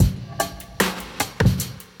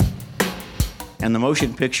And the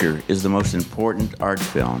motion picture is the most important art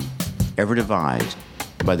film ever devised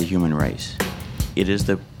by the human race. It is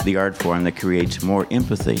the art form that creates more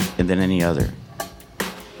empathy than any other.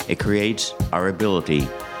 It creates our ability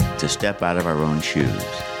to step out of our own shoes.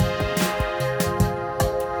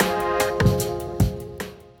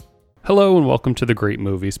 Hello and welcome to the Great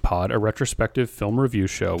Movies Pod, a retrospective film review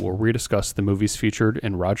show where we discuss the movies featured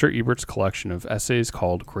in Roger Ebert's collection of essays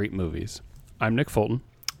called Great Movies. I'm Nick Fulton.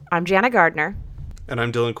 I'm Jana Gardner. And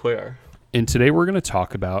I'm Dylan Cuellar. And today we're going to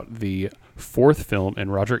talk about the fourth film in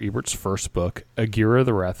Roger Ebert's first book, Aguirre,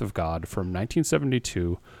 the Wrath of God, from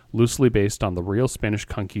 1972, loosely based on the real Spanish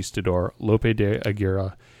conquistador Lope de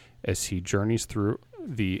Aguirre as he journeys through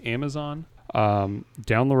the Amazon, down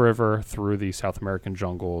the river, through the South American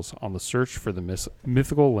jungles, on the search for the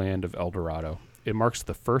mythical land of El Dorado. It marks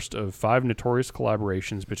the first of 5 notorious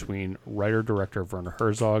collaborations between writer-director Werner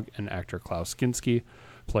Herzog and actor Klaus Kinski,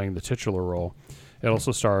 playing the titular role. It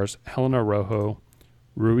also stars Helena Rojo,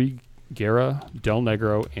 Rui Guerra, Del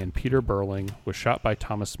Negro, and Peter Burling, was shot by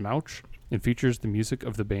Thomas Mauch, and features the music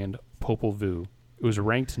of the band Popol Vuh. It was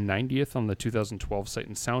ranked 90th on the 2012 Sight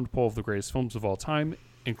and Sound poll of the greatest films of all time,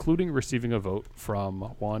 including receiving a vote from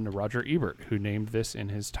one Roger Ebert, who named this in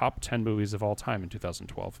his top 10 movies of all time in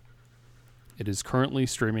 2012. It is currently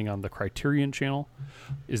streaming on the Criterion channel.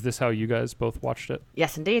 Is this how you guys both watched it?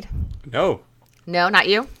 Yes, indeed. No, not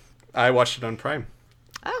you. I watched it on Prime.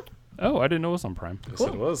 Oh, I didn't know it was on Prime. Yes, Cool.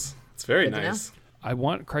 it was. It's very Good to nice. I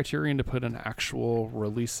want Criterion to put an actual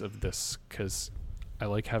release of this because I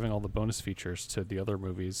like having all the bonus features to the other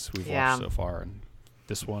movies we've watched so far. And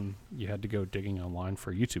this one, you had to go digging online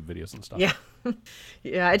for YouTube videos and stuff. Yeah.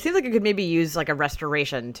 Yeah, it seems like it could maybe use like a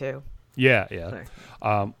restoration too. Yeah.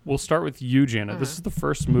 We'll start with you, Jana. This is the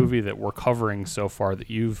first movie that we're covering so far that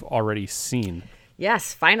you've already seen.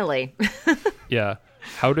 Yes, finally. Yeah.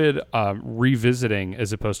 How did revisiting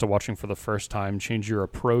as opposed to watching for the first time change your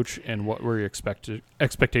approach, and what were your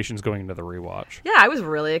expectations going into the rewatch? Yeah, I was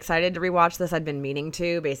really excited to rewatch this. I'd been meaning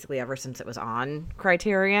to basically ever since it was on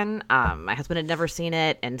Criterion. My husband had never seen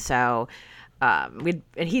it, and so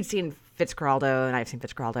he'd seen Fitzcarraldo, and I've seen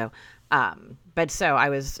Fitzcarraldo. But so I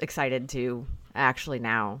was excited to actually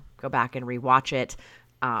now go back and rewatch it.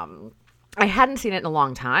 I hadn't seen it in a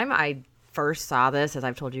long time. I first saw this, as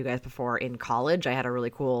I've told you guys before, in college. I had a really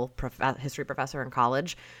cool history professor in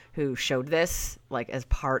college who showed this like as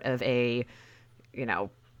part of a,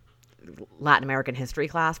 Latin American history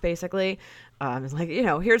class, basically. It's like, you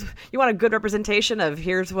want a good representation of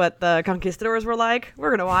here's what the conquistadors were like.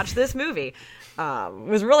 We're going to watch this movie. It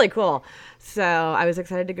was really cool. So I was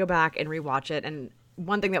excited to go back and rewatch it. And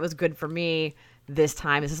one thing that was good for me this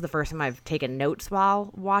time, this is the first time I've taken notes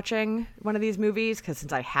while watching one of these movies, because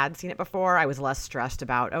since I had seen it before, I was less stressed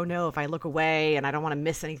about, oh no, if I look away and I don't want to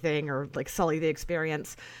miss anything or like sully the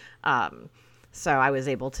experience. So I was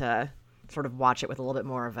able to sort of watch it with a little bit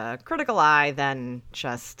more of a critical eye than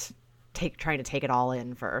just trying to take it all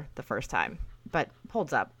in for the first time. But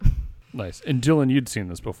holds up. Nice. And Dylan, you'd seen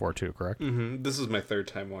this before too, correct? Mm-hmm. This was my third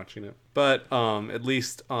time watching it. But at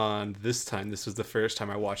least on this time, this was the first time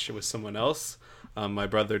I watched it with someone else. My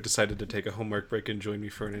brother decided to take a homework break and join me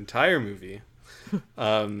for an entire movie,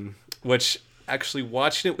 which actually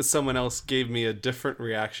watching it with someone else gave me a different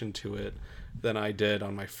reaction to it than I did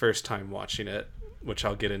on my first time watching it, which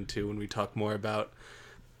I'll get into when we talk more about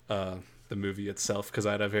the movie itself, because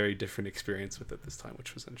I had a very different experience with it this time,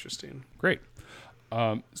 which was interesting. Great.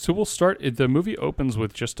 So we'll start. The movie opens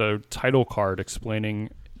with just a title card explaining.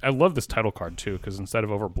 I love this title card too, because instead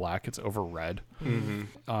of over black, it's over red.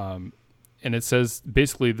 Mm-hmm. And it says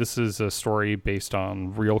basically this is a story based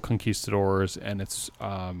on real conquistadors, and it's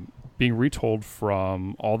being retold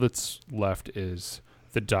from all that's left is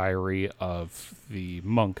the diary of the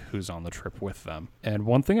monk who's on the trip with them. And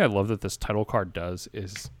one thing I love that this title card does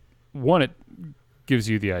is, one, it gives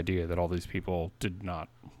you the idea that all these people did not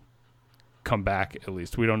come back. At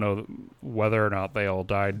least we don't know whether or not they all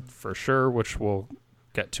died for sure, which we'll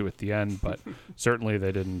get to at the end, but certainly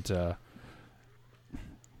they didn't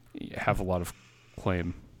have a lot of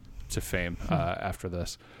claim to fame after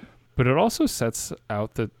this. But it also sets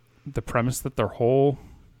out the premise that the whole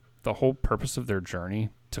purpose of their journey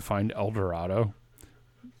to find El Dorado,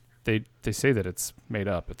 they say that it's made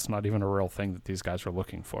up. It's not even a real thing that these guys are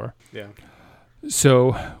looking for. Yeah.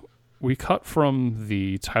 So we cut from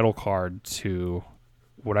the title card to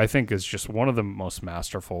what I think is just one of the most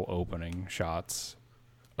masterful opening shots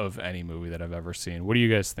of any movie that I've ever seen. What do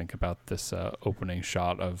you guys think about this opening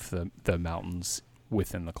shot of the mountains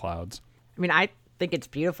within the clouds? I mean, I think it's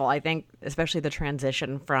beautiful. I think especially the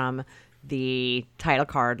transition from the title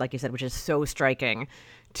card, like you said, which is so striking,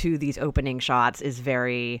 to these opening shots is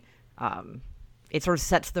very, it sort of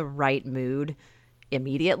sets the right mood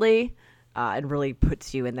immediately, and really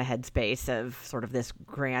puts you in the headspace of sort of this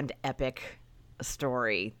grand epic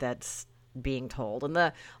story that's being told.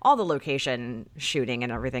 And all the location shooting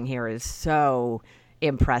and everything here is so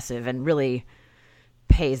impressive and really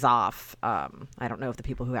pays off. I don't know if the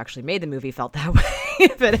people who actually made the movie felt that way,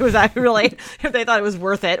 but it was really, if they thought it was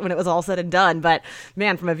worth it when it was all said and done. But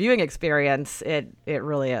man, from a viewing experience, it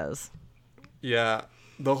really is. Yeah,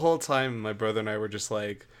 the whole time my brother and I were just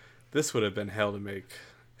like, this would have been hell to make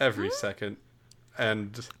every second.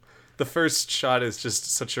 And the first shot is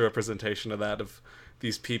just such a representation of that, of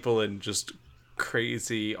these people in just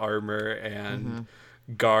crazy armor and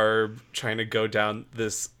garb trying to go down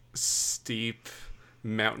this steep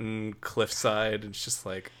mountain cliffside. It's just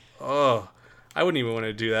like, oh, I wouldn't even want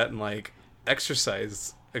to do that in like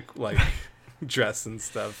exercise like dress and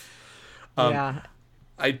stuff. Yeah.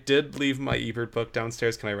 I did leave my Ebert book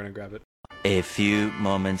downstairs. Can I run and grab it? A few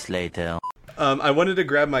moments later. I wanted to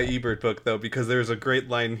grab my Ebert book though, because there's a great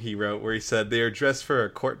line he wrote where he said they are dressed for a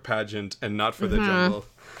court pageant and not for the jungle.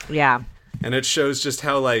 Yeah. And it shows just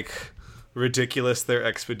how like ridiculous their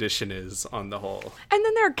expedition is on the whole. And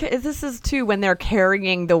then this is too when they're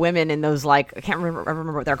carrying the women in those, like, I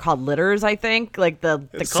remember what they're called, litters, I think, like the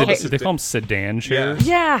They call them sedan chairs.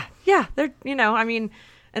 yeah, they're, I mean,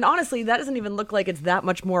 and honestly, that doesn't even look like it's that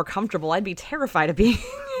much more comfortable. I'd be terrified of being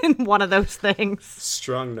in one of those things.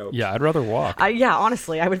 Strong note. Yeah, I'd rather walk. Yeah,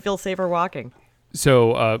 honestly, I would feel safer walking.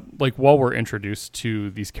 So, like, while we're introduced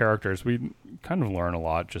to these characters, we kind of learn a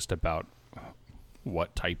lot just about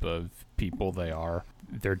what type of people they are.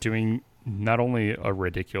 They're doing not only a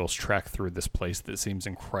ridiculous trek through this place that seems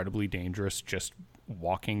incredibly dangerous just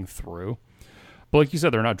walking through, but like you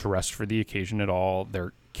said, they're not dressed for the occasion at all.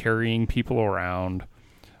 They're carrying people around.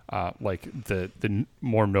 Like the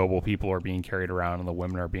more noble people are being carried around and the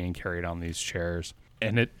women are being carried on these chairs.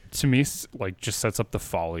 And it, to me, like, just sets up the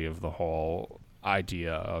folly of the whole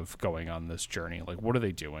idea of going on this journey. Like, what are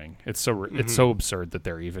they doing? It's so absurd that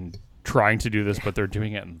they're even trying to do this, but they're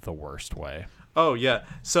doing it in the worst way. Oh, yeah.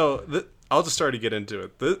 So I'll just start to get into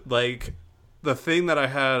it. The thing that I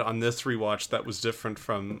had on this rewatch that was different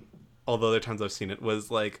from all the other times I've seen it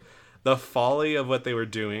was, like, the folly of what they were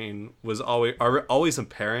doing was always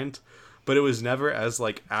apparent, but it was never as,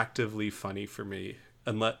 like, actively funny for me,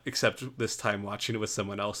 except this time watching it with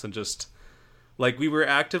someone else, and just, like, we were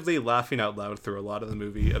actively laughing out loud through a lot of the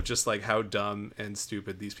movie of just, like, how dumb and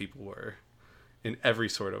stupid these people were in every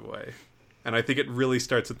sort of way. And I think it really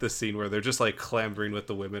starts with this scene where they're just, like, clambering with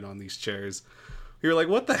the women on these chairs. You're like,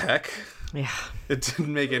 what the heck? Yeah. It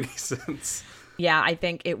didn't make any sense. Yeah, I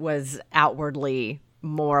think it was outwardly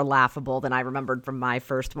more laughable than I remembered from my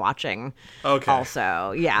first watching. Okay.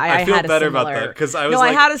 Also, yeah, I feel had better a about similar, that because I was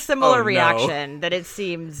I had a similar oh, reaction that it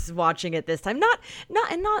seems watching it this time.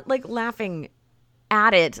 Not like laughing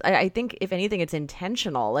at it. I think if anything, it's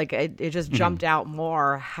intentional. Like it just jumped out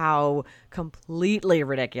more how completely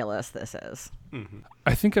ridiculous this is. Mm-hmm.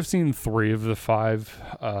 I think I've seen 3 of the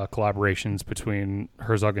 5 collaborations between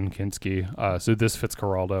Herzog and Kinski. So this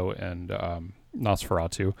Fitzcarraldo and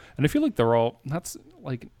Nosferatu, and I feel like they're all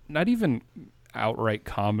not even outright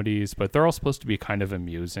comedies, but they're all supposed to be kind of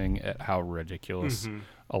amusing at how ridiculous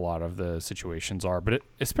a lot of the situations are. But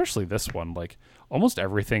especially this one, like almost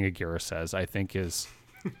everything Aguirre says, I think is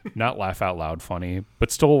not laugh out loud funny,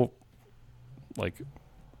 but still like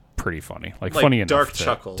pretty funny, like funny enough dark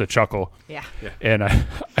to chuckle. Yeah. And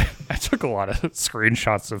I took a lot of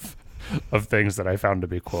screenshots of things that I found to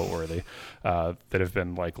be quote worthy that have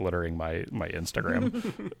been like littering my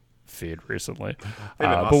Instagram feed recently.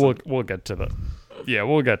 Awesome. But we'll get to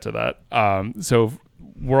that. So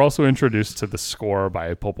we're also introduced to the score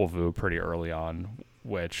by Popol Vuh pretty early on,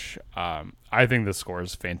 which I think the score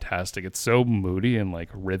is fantastic. It's so moody and like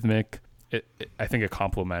rhythmic. I think it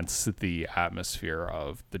complements the atmosphere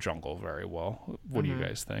of the jungle very well. What do you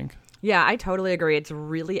guys think? Yeah, I totally agree. It's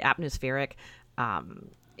really atmospheric. And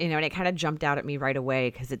it kind of jumped out at me right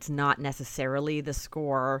away because it's not necessarily the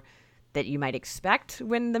score that you might expect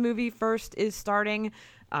when the movie first is starting.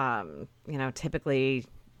 Typically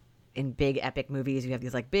in big epic movies, you have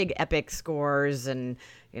these like big epic scores and,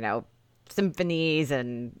 symphonies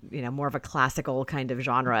and, more of a classical kind of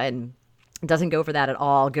genre. And it doesn't go for that at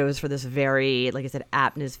all. It goes for this very, like I said,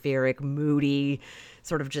 atmospheric, moody,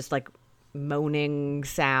 sort of just like moaning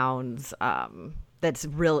sounds. That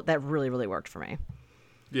really, really worked for me.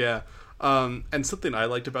 Yeah. And something I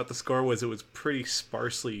liked about the score was it was pretty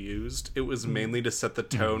sparsely used. It was mainly to set the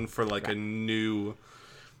tone for like a new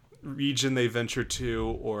region they venture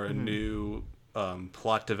to or a new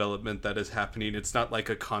plot development that is happening. It's not like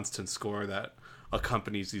a constant score that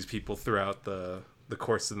accompanies these people throughout the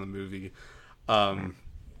course of the movie.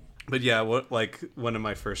 But yeah, one of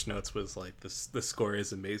my first notes was like the score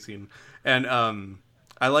is amazing. And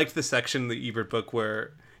I liked the section in the Ebert book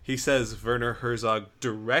where he says Werner Herzog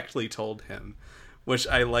directly told him, which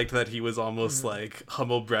I liked that he was almost like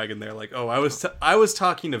humble bragging there, like, oh, I was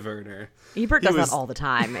talking to Werner. Ebert does that all the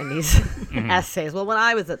time in these essays. Well, when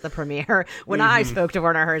I was at the premiere, when I spoke to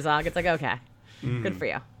Werner Herzog, it's like, okay, good for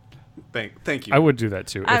you. Thank you. I would do that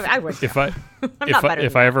too. I would. If I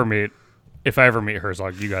ever meet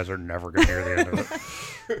Herzog, you guys are never going to hear the end of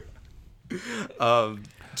it.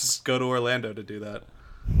 Just go to Orlando to do that.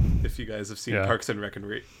 If you guys have seen Parks and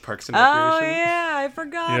Recreation. Oh yeah, I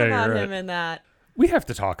forgot about right. him in that. We have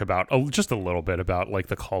to talk about just a little bit about like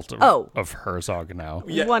the cult of Herzog now.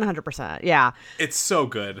 100%. Yeah, it's so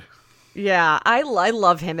good. Yeah, I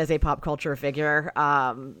love him as a pop culture figure.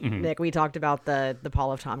 Nick, we talked about the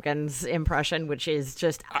Paul F. Tompkins impression, which is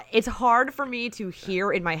just, it's hard for me to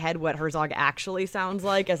hear in my head what Herzog actually sounds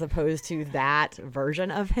like as opposed to that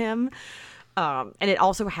version of him. And it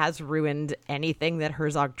also has ruined anything that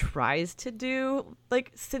Herzog tries to do,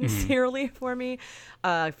 like, sincerely for me.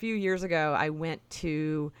 A few years ago, I went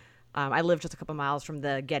to, I live just a couple miles from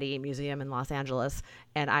the Getty Museum in Los Angeles,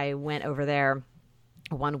 and I went over there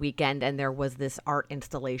one weekend, and there was this art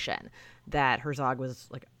installation that Herzog was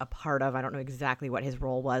like a part of. I don't know exactly what his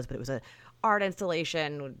role was, but it was a art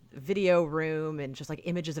installation, video room, and just like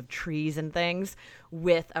images of trees and things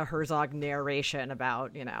with a Herzog narration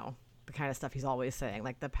about, you know, the kind of stuff he's always saying,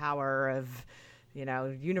 like the power of, you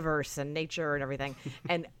know, universe and nature and everything.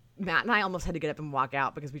 And Matt and I almost had to get up and walk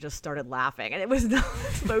out because we just started laughing, and it was not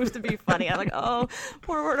supposed to be funny. I'm like, oh,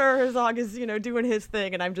 poor Werner Herzog is, you know, doing his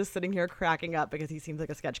thing, and I'm just sitting here cracking up because he seems like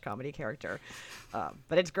a sketch comedy character.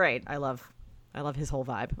 But it's great. I love his whole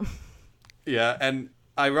vibe. Yeah, and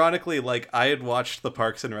ironically, like, I had watched the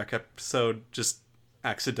Parks and Rec episode just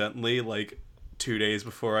accidentally, like 2 days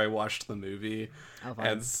before I watched the movie,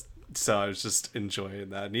 and so I was just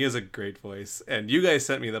enjoying that. And he has a great voice. And you guys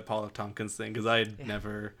sent me the Paul F. Tompkins thing because I had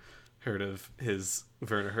never heard of his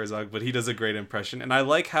Werner Herzog, but he does a great impression. And I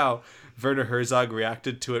like how Werner Herzog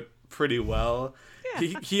reacted to it pretty well.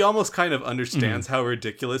 Yeah. He almost kind of understands how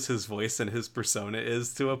ridiculous his voice and his persona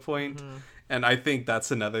is to a point. And I think that's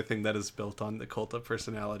another thing that is built on the cult of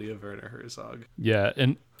personality of Werner Herzog. Yeah,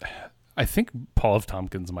 and I think Paul F.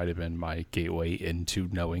 Tompkins might have been my gateway into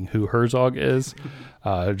knowing who Herzog is,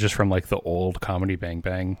 just from like the old Comedy Bang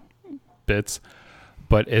Bang bits.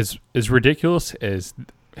 But as ridiculous as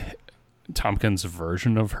Tompkins'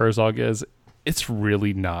 version of Herzog is, it's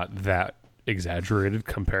really not that exaggerated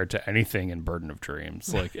compared to anything in Burden of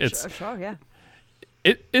Dreams. Like it's sure, yeah.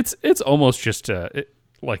 It's almost just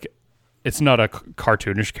it's not a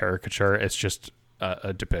cartoonish caricature. It's just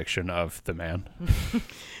a depiction of the man.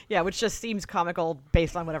 Yeah, which just seems comical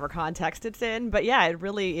based on whatever context it's in. But yeah, it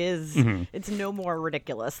really is. It's no more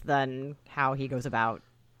ridiculous than how he goes about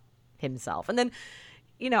himself. And then,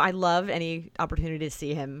 you know, I love any opportunity to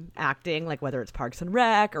see him acting, like whether it's Parks and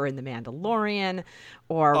Rec or in The Mandalorian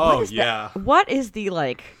or what is the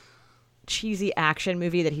like cheesy action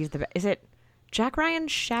movie that he's is it Jack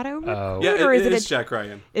Ryan's Shadow Recruit? Yeah, or is it is Jack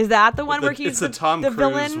Ryan. Is that the one where he's the Tom Cruise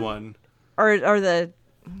villain? One? Or the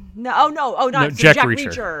not Jack Jack Reacher.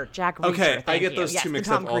 Reacher. Jack Reacher. Okay, I get you. those Yes, two the mixed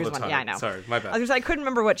Tom up all Cruise the one. time. Yeah, I know. Sorry, my bad. I couldn't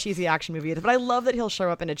remember what cheesy action movie it is, but I love that he'll show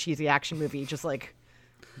up in a cheesy action movie just like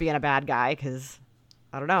being a bad guy because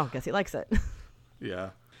I don't know, guess he likes it.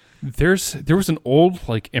 Yeah. There was an old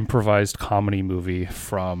like improvised comedy movie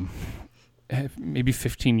from maybe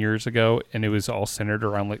 15 years ago, and it was all centered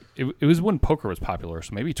around like it was when poker was popular,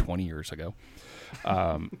 so maybe 20 years ago.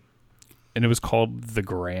 And it was called The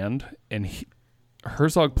Grand, and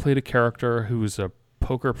Herzog played a character who was a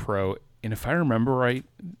poker pro, and if I remember right,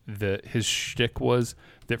 his shtick was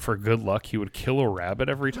that for good luck he would kill a rabbit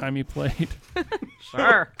every time he played.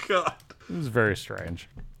 Sure. Oh, God. It was very strange.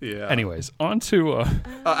 Yeah. Anyways, on to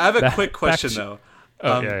I have a quick question though.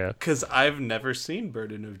 Yeah. Because I've never seen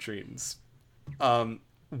Burden of Dreams.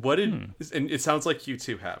 What did and it sounds like you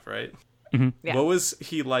two have, right? Mm-hmm. Yeah. What was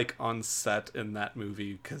he like on set in that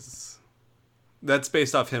movie? Because that's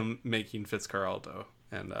based off him making Fitzcarraldo,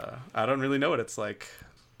 and I don't really know what it's like.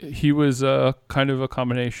 He was kind of a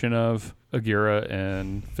combination of Aguirre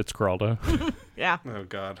and Fitzcarraldo. Yeah. Oh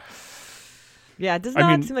God. Yeah, it does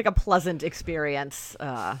not seem like a pleasant experience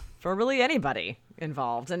for really anybody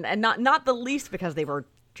involved, and not the least because they were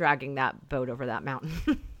dragging that boat over that mountain.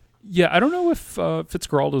 Yeah, I don't know if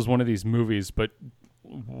Fitzcarraldo is one of these movies, but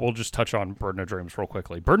we'll just touch on Burden of Dreams real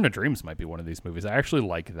quickly. Burden of Dreams might be one of these movies. I actually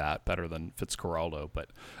like that better than Fitzcarraldo, but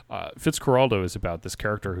Fitzcarraldo is about this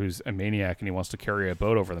character who's a maniac and he wants to carry a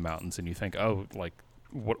boat over the mountains, and you think, oh, like,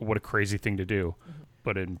 what a crazy thing to do. Mm-hmm.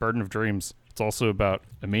 But in Burden of Dreams, it's also about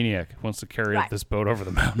a maniac who wants to carry this boat over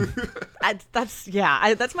the mountain.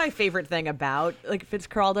 That's my favorite thing about like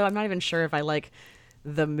Fitzcarraldo. I'm not even sure if I like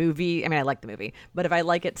the movie. I mean, I like the movie, but if I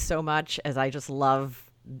like it so much as I just love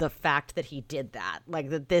the fact that he did that, like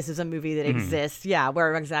that this is a movie that exists. Yeah,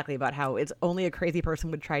 where exactly about how it's only a crazy person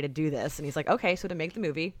would try to do this, and he's like, okay, so to make the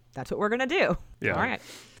movie, that's what we're gonna do. Yeah. All right.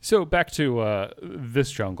 So back to this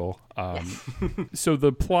jungle. So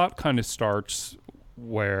the plot kind of starts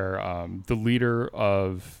where the leader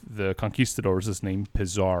of the conquistadors is named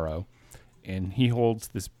Pizarro, and he holds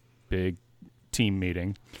this big team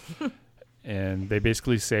meeting. And they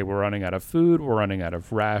basically say, we're running out of food, we're running out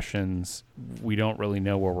of rations, we don't really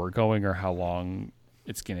know where we're going or how long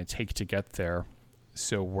it's going to take to get there.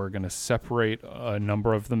 So we're going to separate a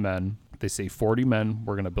number of the men. They say 40 men.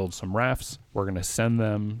 We're going to build some rafts. We're going to send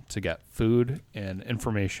them to get food and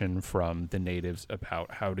information from the natives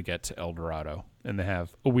about how to get to El Dorado. And they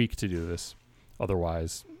have a week to do this.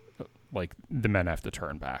 Otherwise, like, the men have to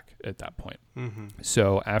turn back at that point. Mm-hmm.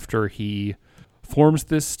 So after he forms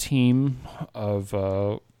this team of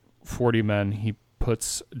 40 men, he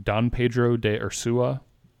puts Don Pedro de Ursua,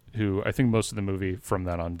 who I think most of the movie from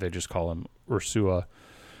then on, they just call him Ursua.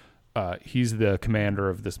 He's the commander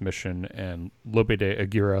of this mission, and Lope de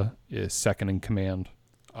Aguirre is second in command.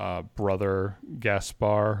 Brother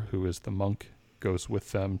Gaspar, who is the monk, goes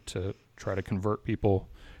with them to try to convert people.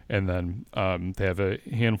 And then they have a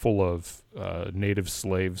handful of native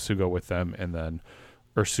slaves who go with them, and then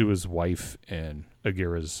Ursua's wife and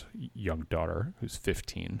Aguirre's young daughter, who's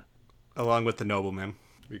 15. Along with the nobleman,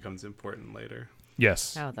 becomes important later.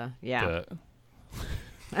 Yes. Oh,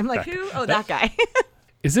 I'm like, who? Oh, that guy.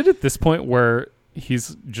 Is it at this point where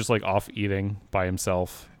he's just like off eating by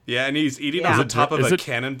himself? Yeah, and he's eating on the top of a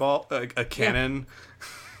cannonball, a cannon.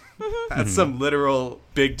 Yeah. That's some literal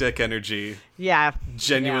big dick energy. Yeah.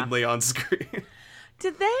 Genuinely on screen.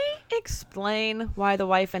 Did they explain why the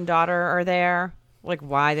wife and daughter are there? Like,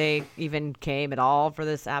 why they even came at all for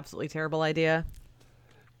this absolutely terrible idea?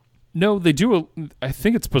 No, they do. I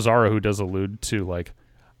think it's Pizarro who does allude to, like,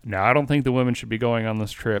 no, I don't think the women should be going on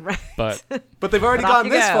this trip. Right. But they've already gone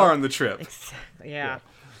this far on the trip. Exactly. Yeah.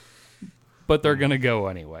 But they're going to go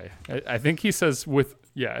anyway. I think he says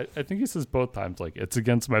I think he says both times, like, it's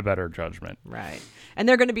against my better judgment. Right. And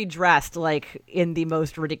they're going to be dressed, like, in the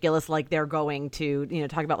most ridiculous, like, they're going to,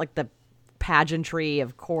 talk about, like, the pageantry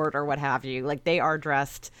of court or what have you. Like, they are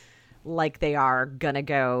dressed like they are gonna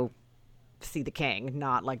go see the king,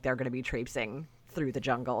 not like they're gonna be traipsing through the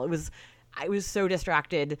jungle. I was so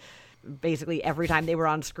distracted basically every time they were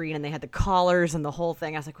on screen, and they had the collars and the whole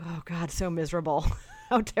thing. I was like, oh god, so miserable.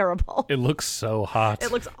 How terrible. It looks so hot.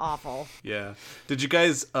 It looks awful. Yeah. Did you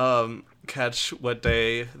guys catch what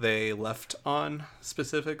day they left on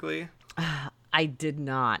specifically? I did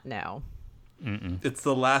not know. Mm-mm. It's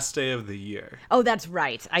the last day of the year. Oh, that's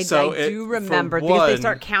right. I do remember because they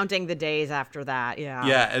start counting the days after that. Yeah.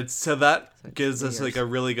 Yeah. So that gives us like a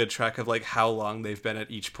really good track of like how long they've been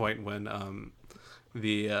at each point when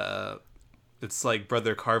it's like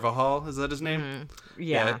Brother Carvajal, is that his name? Mm-hmm.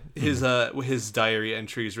 Yeah. His diary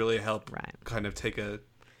entries really help kind of take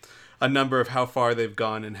a number of how far they've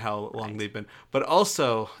gone and how long they've been. But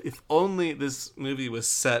also, if only this movie was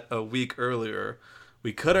set a week earlier,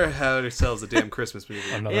 we could have had ourselves a damn Christmas movie.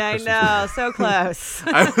 I know. So close.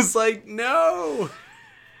 I was like, no.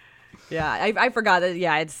 Yeah, I forgot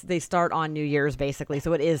that, they start on New Year's, basically.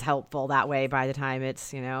 So it is helpful that way by the time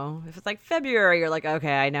it's, if it's like February, you're like,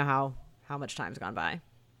 okay, I know how much time's gone by.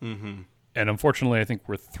 Mm-hmm. And unfortunately, I think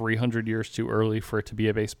we're 300 years too early for it to be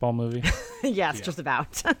a baseball movie. Yes, just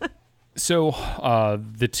about. So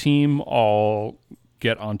the team all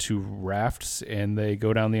get onto rafts, and they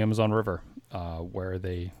go down the Amazon River. Where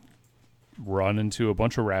they run into a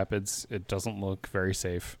bunch of rapids. It doesn't look very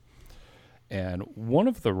safe. And one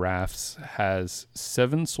of the rafts has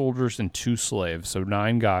 7 soldiers and 2 slaves, so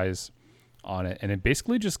 9 guys on it. And it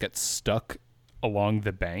basically just gets stuck along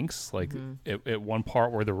the banks. Like at one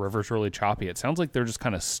part where the river's really choppy, it sounds like they're just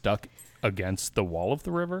kind of stuck against the wall of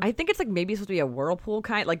the river. I think it's like maybe supposed to be a whirlpool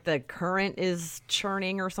kind, like the current is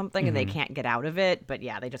churning or something, and they can't get out of it. But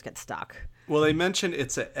yeah, they just get stuck. Well, they mentioned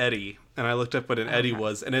it's an eddy, and I looked up what an eddy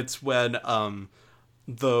was, and it's when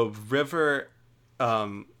the river,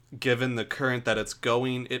 given the current that it's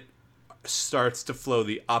going, starts to flow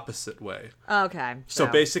the opposite way. Okay. So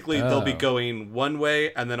basically, they'll be Oh. going one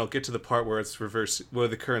way, and then it'll get to the part where it's reverse, where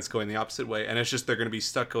the current's going the opposite way, and it's just they're going to be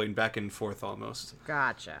stuck going back and forth almost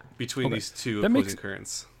Gotcha. between Okay. these two That opposing makes-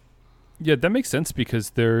 currents. Yeah, that makes sense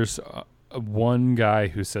because there's one guy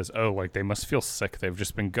who says, "Oh, like they must feel sick. They've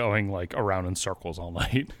just been going like around in circles all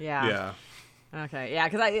night." Yeah. Yeah. Okay. Yeah,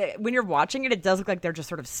 because when you're watching it, it does look like they're just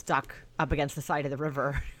sort of stuck up against the side of the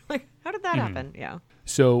river. Like, how did that happen? Yeah.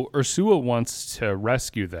 So Ursula wants to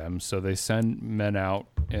rescue them, so they send men out,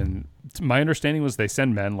 and my understanding was they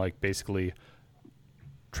send men like basically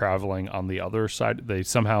traveling on the other side. They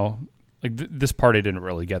somehow like this part I didn't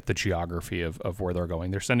really get the geography of where they're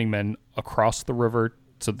going. They're sending men across the river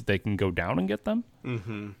so that they can go down and get them.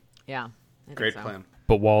 Yeah. I think Great so. plan.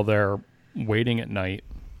 But while they're waiting at night,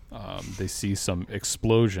 they see some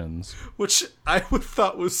explosions. Which I would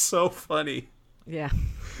thought was so funny. Yeah.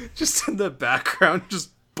 Just in the background,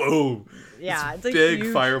 just boom. Yeah. It's a Big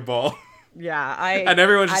huge, fireball. Yeah. And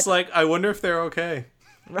everyone's just like, I wonder if they're okay.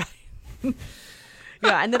 Right.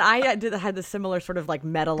 Yeah, and then I had the similar sort of like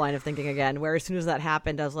meta line of thinking again, where as soon as that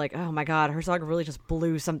happened, I was like, oh my god, Herzog really just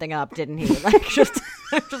blew something up, didn't he? Like, just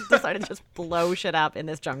decided to just blow shit up in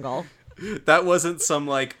this jungle. That wasn't some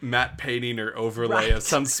like matte painting or overlay of Right.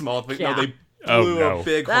 some small thing. Yeah. No, they Oh, blew no. a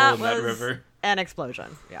big hole That in that was river. an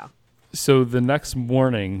explosion. Yeah. So the next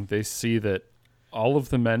morning, they see that all of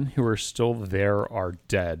the men who are still there are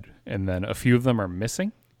dead, and then a few of them are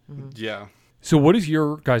missing. Yeah. So what is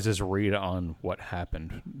your guys' read on what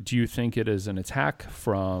happened? Do you think it is an attack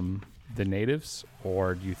from the natives,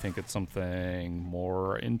 or do you think it's something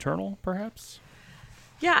more internal, perhaps?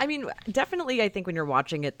 Yeah, I mean, definitely, I think when you're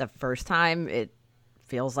watching it the first time, it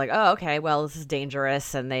feels like, oh, okay, well, this is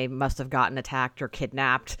dangerous, and they must have gotten attacked or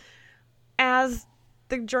kidnapped. As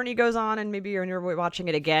the journey goes on, and maybe when you're watching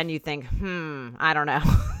it again, you think, I don't know,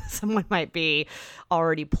 someone might be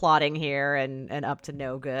already plotting here and up to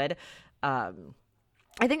no good. I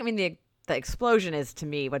think, I mean, the explosion is, to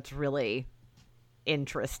me, what's really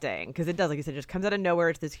interesting, because it does, like you said, just comes out of nowhere.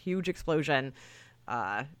 It's this huge explosion.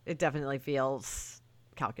 It definitely feels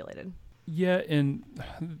calculated. Yeah, and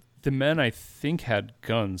the men I think had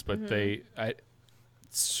guns, but I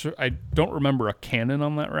don't remember a cannon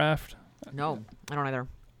on that raft. No, I don't either.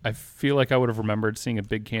 I feel like I would have remembered seeing a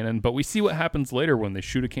big cannon, but we see what happens later when they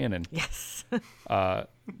shoot a cannon. Yes.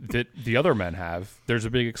 That the other men have. There's a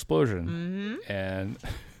big explosion, and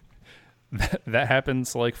that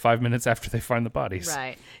happens like 5 minutes after they find the bodies.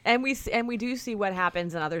 Right. And we do see what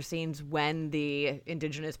happens in other scenes when the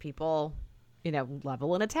indigenous people,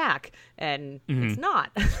 level an attack. And it's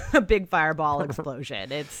not a big fireball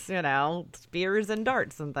explosion. It's, spears and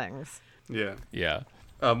darts and things. Yeah. Yeah.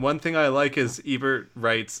 One thing I like is Ebert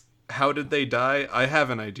writes, "How did they die? I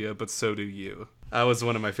have an idea, but so do you." That was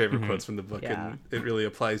one of my favorite quotes from the book, Yeah. and it really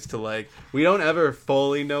applies to, like, we don't ever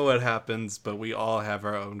fully know what happens, but we all have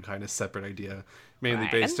our own kind of separate idea, mainly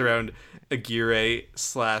Right. based around Aguirre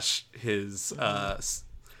 / his...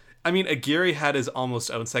 Aguirre had his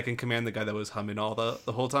almost own second command, the guy that was humming all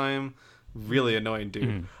the whole time. Really annoying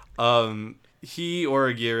dude. He or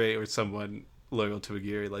Aguirre or someone loyal to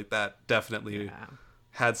Aguirre like that definitely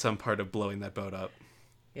had some part of blowing that boat up.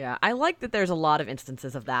 Yeah, I like that there's a lot of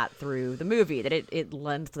instances of that through the movie, that it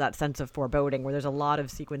lends to that sense of foreboding, where there's a lot of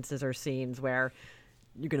sequences or scenes where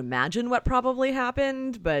you can imagine what probably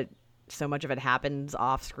happened, but so much of it happens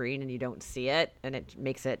off screen and you don't see it, and it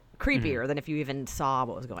makes it creepier than if you even saw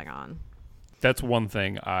what was going on. That's one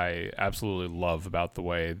thing I absolutely love about the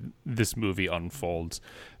way this movie unfolds,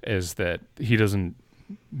 is that he doesn't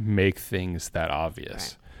make things that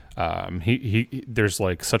obvious. He there's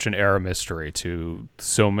like such an air of mystery to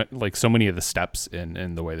so many of the steps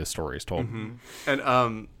in the way the story is told.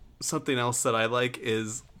 And something else that I like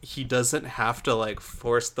is he doesn't have to like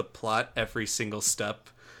force the plot every single step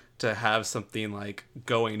to have something like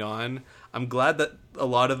going on. I'm glad that a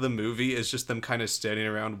lot of the movie is just them kind of standing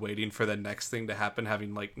around waiting for the next thing to happen,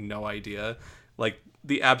 having like no idea. Like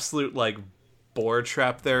the absolute like boar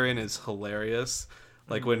trap they're in is hilarious.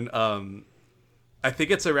 Like when I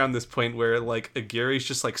think it's around this point where like Aguirre's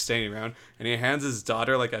just like standing around and he hands his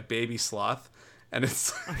daughter like a baby sloth, and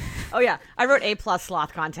it's Oh yeah, I wrote A+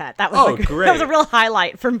 sloth content. That was great. That was a real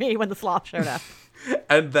highlight for me when the sloth showed up.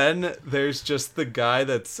 and then there's just the guy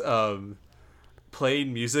that's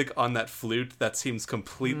playing music on that flute that seems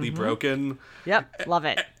completely broken. Yep, love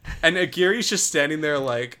it. And Aguirre's just standing there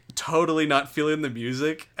like totally not feeling the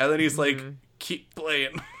music, and then he's like, keep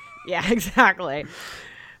playing. Yeah, exactly.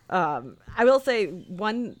 I will say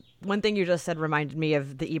one thing you just said reminded me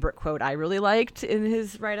of the Ebert quote I really liked in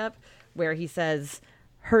his write-up, where he says,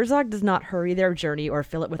 Herzog does not hurry their journey or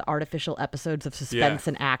fill it with artificial episodes of suspense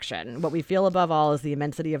and action. What we feel above all is the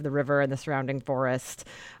immensity of the river and the surrounding forest,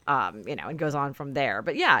 and goes on from there.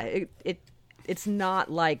 But yeah, it's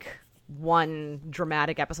not like one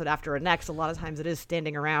dramatic episode after the next. A lot of times it is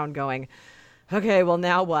standing around going, okay, well,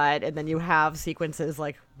 now what? And then you have sequences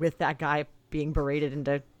like with that guy being berated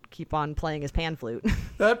into keep on playing his pan flute.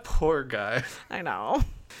 That poor guy. I know.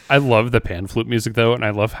 I love the pan flute music though, and I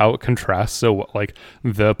love how it contrasts. So like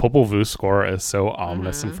the Popol Vuh score is so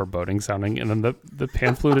ominous and foreboding sounding, and then the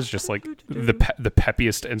pan flute is just like the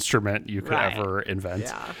peppiest instrument you could ever invent.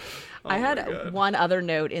 Yeah. Oh I had one other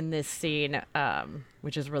note in this scene,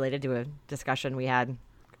 which is related to a discussion we had,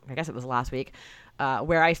 I guess it was last week,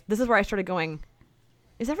 this is where I started going,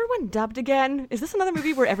 is everyone dubbed again? Is this another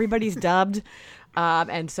movie where everybody's dubbed?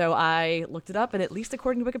 And so I looked it up, and at least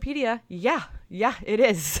according to Wikipedia, yeah, it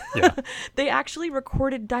is. Yeah. They actually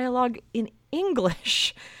recorded dialogue in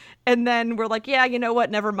English. And then we're like, yeah, you know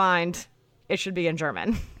what? Never mind. It should be in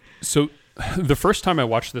German. So the first time I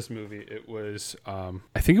watched this movie, it was,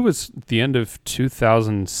 I think it was the end of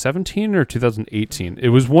 2017 or 2018. It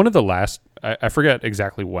was one of the last, I forget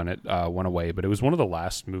exactly when it went away, but it was one of the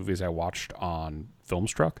last movies I watched on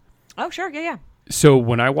Filmstruck. Oh, sure. Yeah. So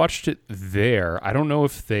when I watched it there, I don't know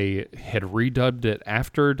if they had redubbed it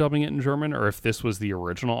after dubbing it in German or if this was the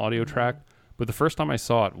original audio track. But the first time I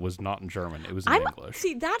saw it was not in German. It was in English.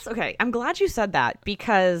 See, that's okay. I'm glad you said that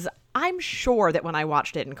because I'm sure that when I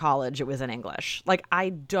watched it in college, it was in English. Like,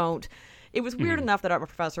 it was weird enough that our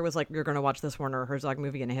professor was like, you're going to watch this Werner Herzog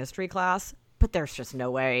movie in a history class. But there's just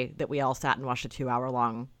no way that we all sat and watched a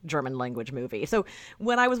 2-hour-long German language movie. So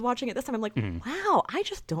when I was watching it this time, I'm like, wow, I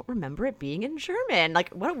just don't remember it being in German. Like,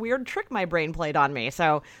 what a weird trick my brain played on me.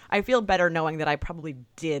 So I feel better knowing that I probably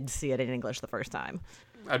did see it in English the first time.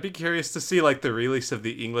 I'd be curious to see like the release of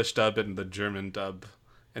the English dub and the German dub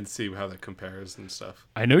and see how that compares and stuff.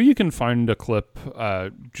 I know you can find a clip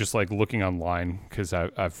just like looking online because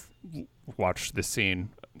I've watched this scene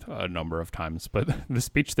a number of times, but the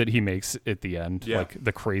speech that he makes at the end, like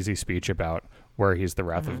the crazy speech about where he's the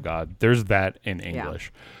wrath of God, there's that in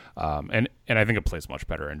English. And I think it plays much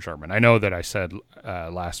better in German. I know that I said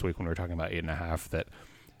last week when we were talking about 8.5 that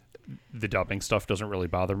the dubbing stuff doesn't really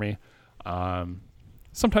bother me.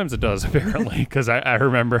 Sometimes it does, apparently, because I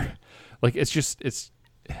remember like it's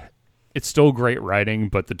still great writing,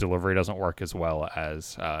 but the delivery doesn't work as well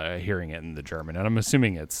as hearing it in the German. And I'm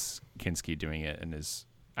assuming it's Kinski doing it in his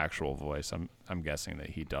actual voice. I'm guessing that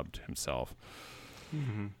he dubbed himself.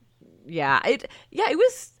 Mm-hmm.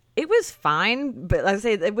 It was fine, but like I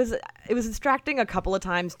say, it was distracting a couple of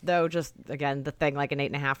times though. Just again, the thing like an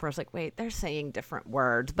 8.5 where I was like, wait, they're saying different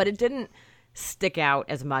words, but it didn't stick out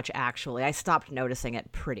as much. Actually, I stopped noticing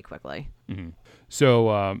it pretty quickly. Mm-hmm.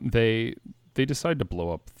 So they decide to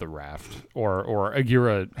blow up the raft, or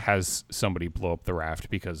Aguirre has somebody blow up the raft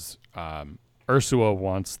because Ursula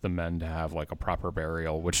wants the men to have like a proper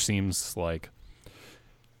burial, which seems like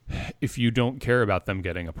if you don't care about them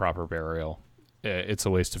getting a proper burial, it's a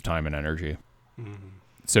waste of time and energy. Mm-hmm.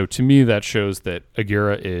 So to me, that shows that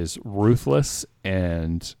Aguirre is ruthless,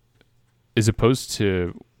 and as opposed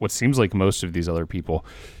to what seems like most of these other people,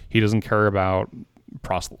 he doesn't care about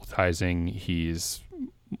proselytizing. He's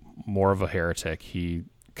more of a heretic. He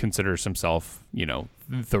considers himself,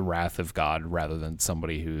 the wrath of God rather than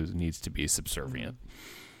somebody who needs to be subservient.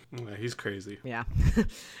 Yeah, he's crazy. Yeah.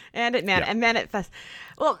 and it manifests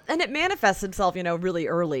itself, really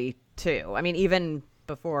early too. I mean, even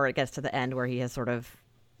before it gets to the end where he has sort of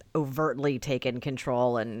overtly taken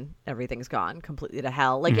control and everything's gone completely to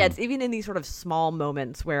hell. Like, it's even in these sort of small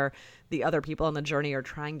moments where the other people on the journey are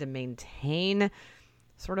trying to maintain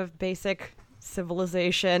sort of basic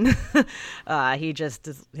civilization.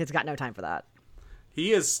 He's got no time for that.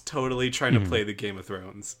 He is totally trying to play the Game of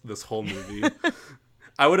Thrones this whole movie.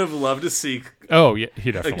 I would have loved to see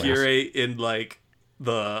he definitely Aguirre in like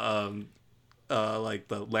the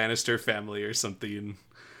Lannister family or something,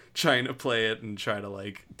 trying to play it and try to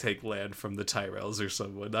like take land from the Tyrells or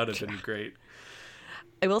someone. That'd have been great.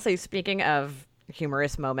 I will say, speaking of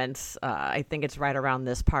humorous moments, I think it's right around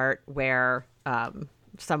this part where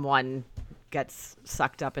someone gets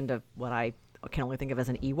sucked up into what I can only think of as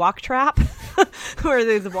an Ewok trap, where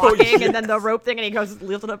there's walking and then the rope thing, and he goes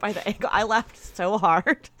lifted up by the ankle. I laughed so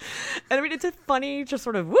hard. And I mean, it's a funny, just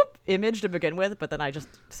sort of image to begin with, but then I just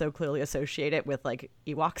so clearly associate it with like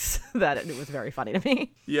Ewoks that it was very funny to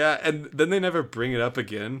me. Yeah, and then they never bring it up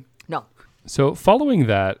again. No. So following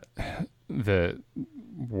that,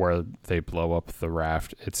 where they blow up the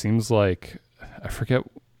raft, it seems like, I forget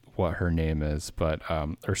what her name is, but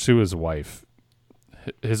Ursula's wife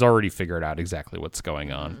has already figured out exactly what's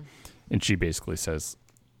going on. And she basically says,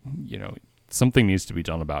 something needs to be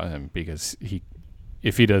done about him, because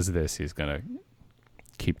if he does this, he's going to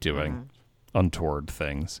keep doing untoward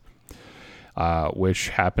things, which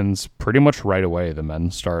happens pretty much right away. The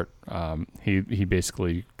men start, he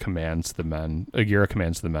basically Aguirre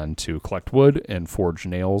commands the men to collect wood and forge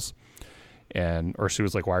nails. And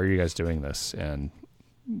Ursua's like, why are you guys doing this? And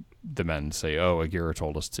the men say, oh, Aguirre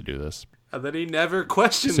told us to do this. And then he never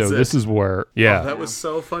questions it. So this is where, that was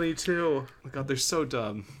so funny too. Oh my God, they're so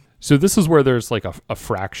dumb. So this is where there's like a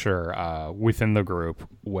fracture within the group,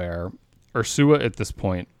 where Ursua at this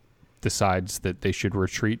point decides that they should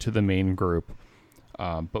retreat to the main group.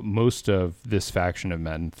 But most of this faction of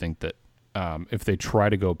men think that if they try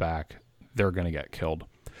to go back, they're going to get killed.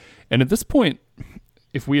 And at this point,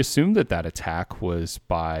 if we assume that attack was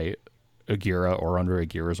by Aguirre or under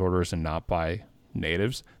Aguirre's orders and not by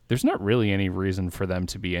natives, there's not really any reason for them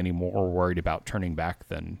to be any more worried about turning back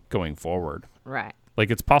than going forward. Right.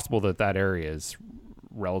 Like, it's possible that area is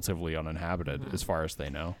relatively uninhabited as far as they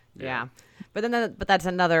know. Yeah. But that's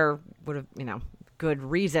another good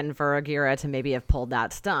reason for Aguirre to maybe have pulled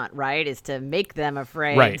that stunt, right? Is to make them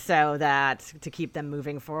afraid, so that to keep them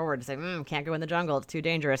moving forward. Say, can't go in the jungle. It's too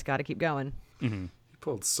dangerous. Got to keep going. Mm-hmm. He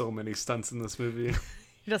pulled so many stunts in this movie.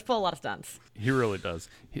 He does pull a lot of stunts. He really does.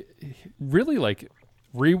 He really, like,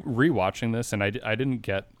 rewatching this, and I didn't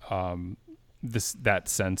get that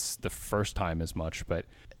sense the first time as much, but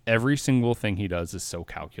every single thing he does is so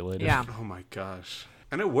calculated. Yeah. Oh my gosh.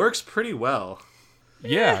 And it works pretty well.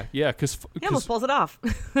 Yeah, because he almost pulls it off.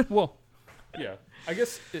 Well, yeah, I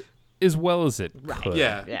guess as well as it could.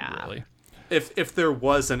 Yeah. Really. If there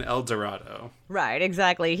was an El Dorado. Right,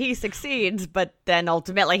 exactly. He succeeds, but then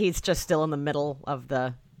ultimately he's just still in the middle of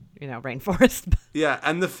the, rainforest. Yeah,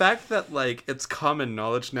 and the fact that, like, it's common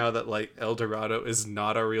knowledge now that, like, El Dorado is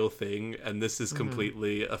not a real thing, and this is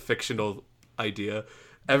completely a fictional idea.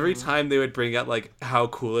 Every time they would bring out, like, how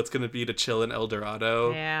cool it's going to be to chill in El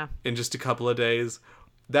Dorado in just a couple of days,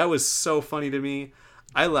 that was so funny to me.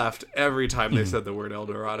 I laughed every time they said the word El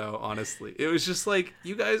Dorado, honestly. It was just like,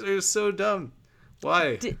 you guys are so dumb.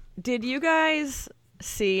 Why? Did you guys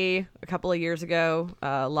see a couple of years ago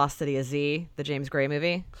Lost City of Z, the James Gray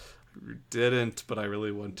movie? Didn't, but I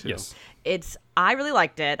really want to. Yes. I really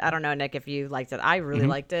liked it. I don't know, Nick, if you liked it. I really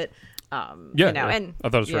liked it. And I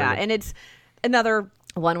thought it was very good. And it's another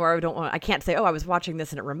one where I can't say, I was watching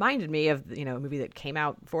this and it reminded me of, a movie that came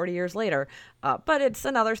out 40 years later. But it's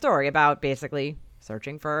another story about basically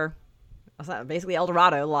searching for basically El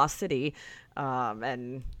Dorado, Lost City.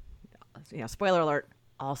 And, spoiler alert,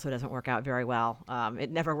 also doesn't work out very well.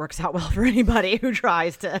 It never works out well for anybody who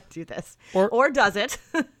tries to do this. Or does it.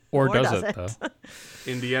 Or does it, though.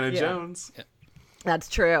 Indiana Jones. That's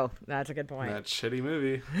true. That's a good point. That shitty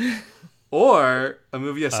movie. Or a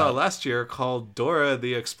movie I saw last year called Dora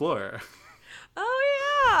the Explorer.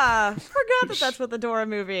 Oh, yeah. Forgot that's what the Dora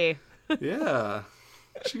movie. Yeah.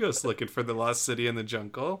 She goes looking for the lost city in the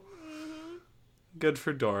jungle. Good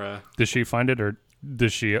for Dora. Does she find it, or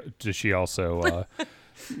does she also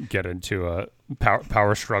get into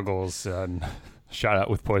power struggles and shot out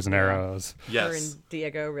with poison arrows? Yes. Her and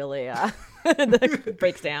Diego really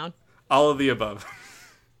breaks down. All of the above.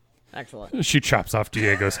 Excellent. She chops off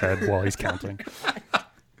Diego's head while he's counting.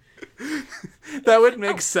 That would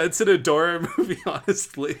make sense in a Dora movie,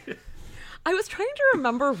 honestly. I was trying to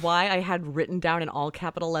remember why I had written down in all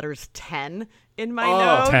capital letters 10 in my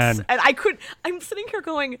notes. 10. And I'm sitting here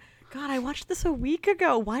going, God, I watched this a week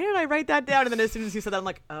ago. Why did I write that down? And then as soon as you said that, I'm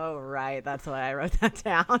like, oh, right. That's why I wrote that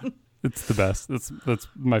down. It's the best. That's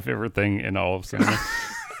my favorite thing in all of cinema.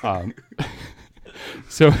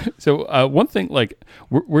 So one thing, like,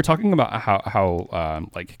 we're talking about how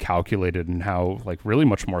like calculated and how, like, really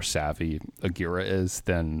much more savvy Aguirre is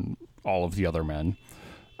than all of the other men.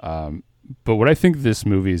 But what I think this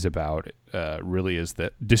movie is about really is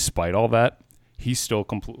that despite all that, he's still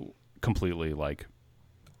completely, like,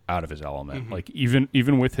 out of his element. Like,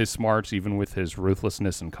 even with his smarts, even with his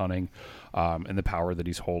ruthlessness and cunning, and the power that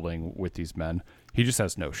he's holding with these men, he just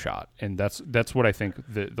has no shot. And that's what I think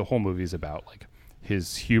the whole movie is about, like,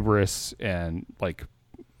 his hubris and, like,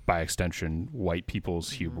 by extension, white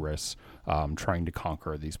people's hubris, trying to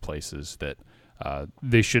conquer these places that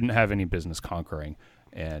they shouldn't have any business conquering,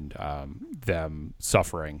 and them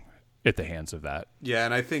suffering at the hands of that. Yeah,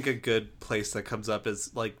 and I think a good place that comes up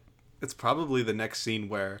is, like, it's probably the next scene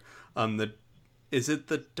where is it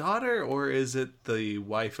the daughter or is it the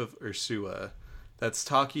wife of Ursua that's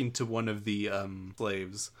talking to one of the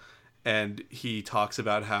slaves, and he talks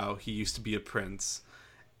about how he used to be a prince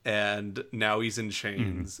and now he's in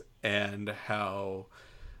chains, and how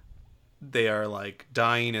they are like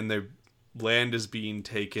dying and their land is being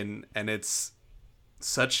taken, and it's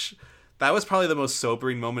such... That was probably the most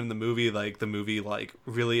sobering moment in the movie. Like, the movie, like,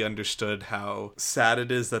 really understood how sad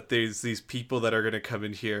it is that there's these people that are going to come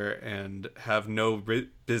in here and have no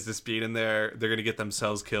business being in there. They're going to get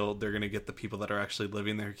themselves killed. They're going to get the people that are actually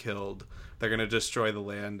living there killed. They're going to destroy the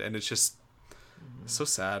land. And it's just so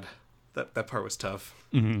sad. That part was tough.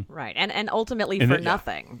 Mm-hmm. Right. And ultimately for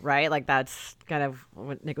nothing, right? Like, that's kind of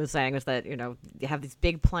what Nick was saying, was that, you have these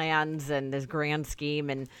big plans and this grand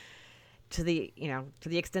scheme, and to the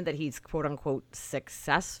extent that he's quote unquote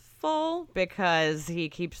successful because he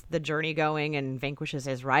keeps the journey going and vanquishes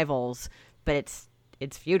his rivals, but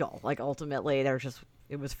it's futile. Like, ultimately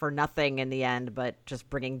it was for nothing in the end, but just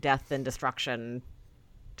bringing death and destruction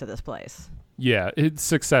to this place. Yeah, its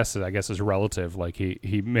success, I guess, is relative. Like,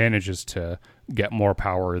 he manages to get more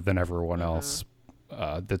power than everyone else.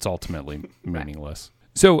 That's ultimately meaningless.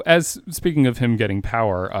 Right. So, speaking of him getting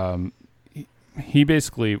power, he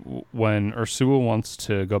basically, when Ursua wants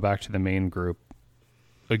to go back to the main group,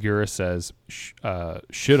 Aguirre says,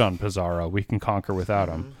 shit on Pizarro, we can conquer without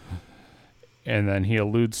him. And then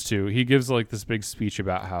he gives like this big speech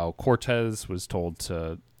about how Cortez was told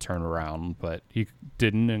to turn around, but he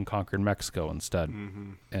didn't and conquered Mexico instead.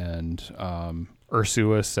 Mm-hmm. And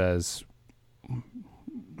Ursua says,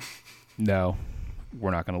 no,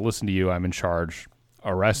 we're not going to listen to you. I'm in charge.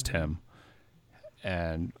 Arrest him.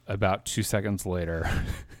 And about 2 seconds later,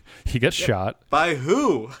 he gets shot. By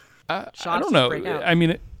who? I don't know. I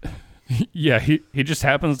mean, he just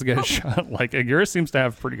happens to get shot. Like, Aguirre seems to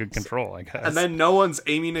have pretty good control, I guess. And then no one's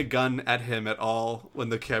aiming a gun at him at all when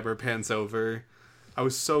the camera pans over. I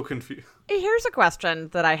was so confused. Here's a question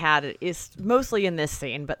that I had, is mostly in this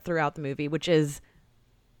scene, but throughout the movie, which is,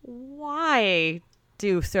 why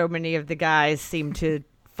do so many of the guys seem to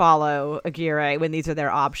follow Aguirre when these are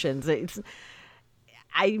their options?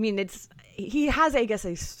 He has, I guess,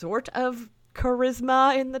 a sort of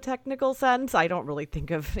charisma in the technical sense. I don't really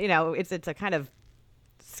think of, it's a kind of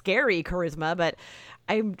scary charisma, but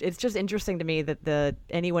it's just interesting to me that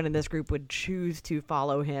anyone in this group would choose to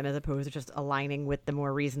follow him as opposed to just aligning with the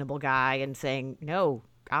more reasonable guy and saying, no,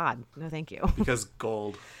 God, no, thank you. Because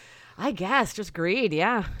gold. I guess, just greed,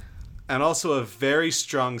 yeah. And also a very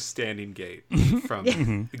strong standing gait from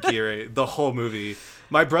Aguirre the whole movie.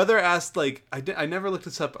 My brother asked, like, I never looked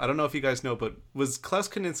this up. I don't know if you guys know, but was Klaus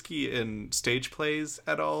Kinski in stage plays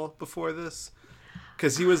at all before this?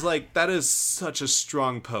 Because he was like, that is such a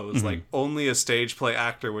strong pose. Mm-hmm. Like, only a stage play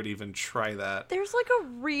actor would even try that. There's like a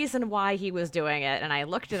reason why he was doing it, and I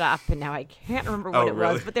looked it up, and now I can't remember what it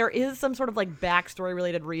was. But there is some sort of like backstory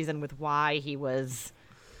related reason with why he was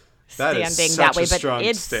standing that way, but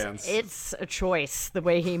it's a choice the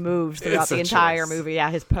way he moves throughout the entire movie. Yeah,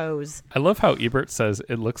 his pose. I love how Ebert says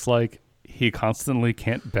it looks like he constantly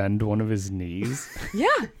can't bend one of his knees. Yeah.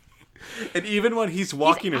 And even when he's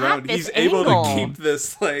walking around, he's able to keep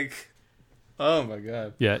this like, oh my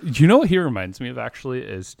God. Yeah. Do you know what he reminds me of actually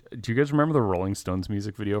is, do you guys remember the Rolling Stones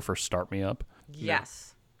music video for Start Me Up? Yes.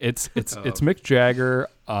 It's Mick Jagger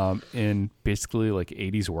in basically like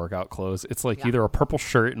 80s workout clothes. It's like either a purple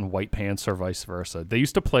shirt and white pants or vice versa. They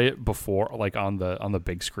used to play it before, like on the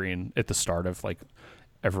big screen at the start of like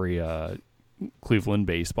every Cleveland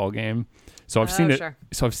baseball game. So I've seen it. Sure.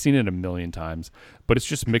 So I've seen it a million times. But it's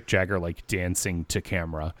just Mick Jagger like dancing to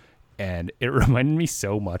camera, and it reminded me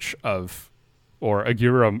so much of, or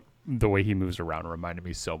Aguirre, the way he moves around reminded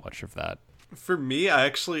me so much of that. For me,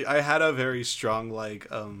 I had a very strong like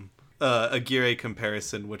Aguirre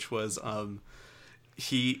comparison, which was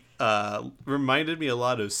he reminded me a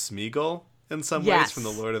lot of Smeagol in some ways from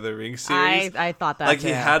the Lord of the Rings series. I thought that like too.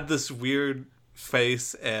 He had this weird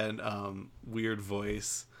face and weird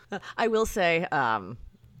voice. I will say,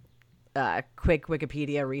 quick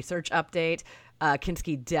Wikipedia research update.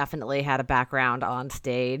 Kinski definitely had a background on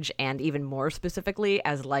stage, and even more specifically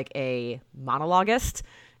as like a monologuist.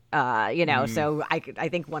 So I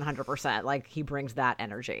think 100%, like, he brings that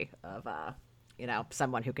energy of,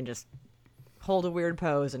 someone who can just hold a weird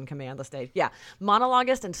pose and command the stage. Yeah.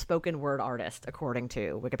 Monologuist and spoken word artist, according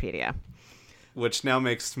to Wikipedia. Which now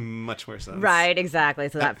makes much more sense. Right. Exactly.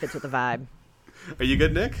 So that fits with the vibe. Are you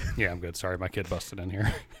good, Nick? Yeah, I'm good. Sorry, my kid busted in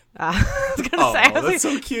here. I was going to say. That's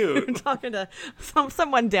so cute. I'm talking to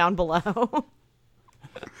someone down below.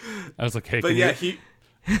 I was like, hey, but yeah, he...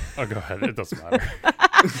 Oh, go ahead. It doesn't matter.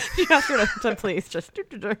 You asked her to please just...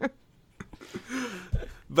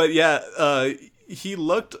 But yeah, he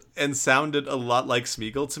looked and sounded a lot like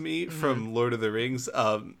Smeagol to me from Lord of the Rings,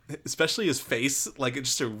 especially his face. Like, it's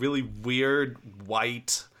just a really weird,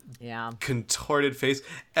 white, contorted face.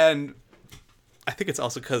 And I think it's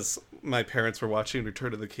also because my parents were watching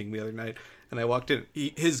Return of the King the other night, and I walked in.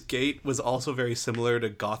 His gait was also very similar to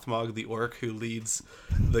Gothmog the orc, who leads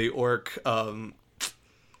the orc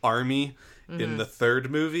army in the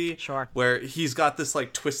third movie. Sure. Where he's got this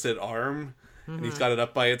like twisted arm, and he's got it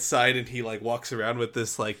up by its side, and he like walks around with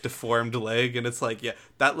this like deformed leg, and it's like, yeah,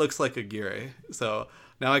 that looks like Aguirre. So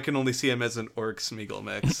now I can only see him as an orc Smeagol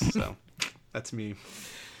mix. So that's me.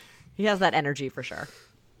 He has that energy for sure.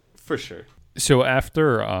 For sure. So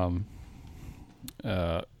after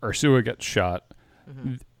Ursua gets shot,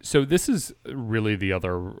 so this is really the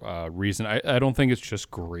other reason. I don't think it's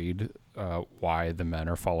just greed why the men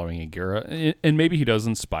are following Aguirre, and maybe he does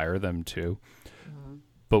inspire them too.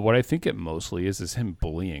 But what I think it mostly is him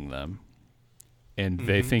bullying them, and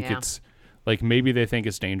they think it's like, maybe they think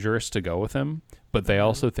it's dangerous to go with him, but they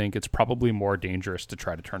also think it's probably more dangerous to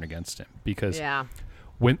try to turn against him, because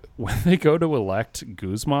when they go to elect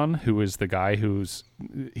Guzman, who is the guy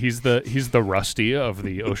he's the Rusty of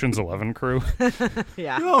the Ocean's 11 crew.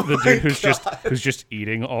 The dude who's just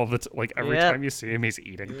eating all the like every time you see him, he's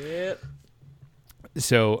eating.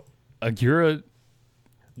 So Aguirre,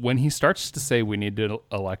 when he starts to say we need to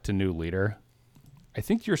elect a new leader, I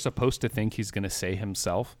think you're supposed to think he's going to say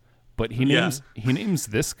himself, but he names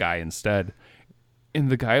this guy instead,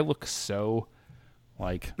 and the guy looks so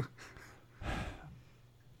like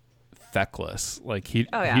feckless. Like he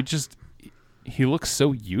looks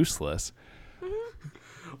so useless.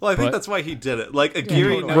 Well, I think that's why he did it. Like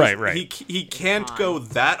Aguirre knows he can't go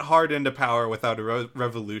that hard into power without a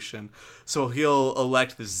revolution, so he'll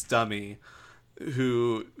elect this dummy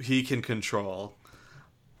who he can control.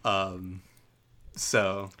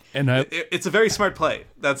 So it's a very smart play.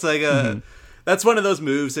 That's like that's one of those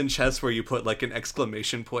moves in chess where you put like an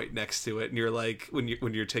exclamation point next to it, and you're like, when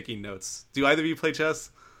you're taking notes. Do either of you play chess?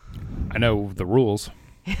 I know the rules.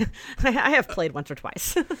 I have played once or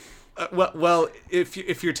twice. Well,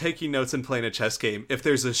 if you're taking notes and playing a chess game, if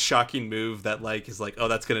there's a shocking move that like is like, oh,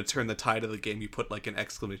 that's going to turn the tide of the game, you put like an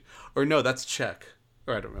exclamation, or no, that's check,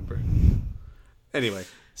 or I don't remember. Anyway,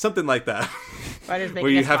 something like that, where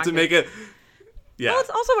you have to make it. Yeah. Well, it's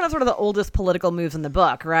also one of sort of the oldest political moves in the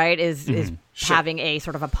book, right? Is having a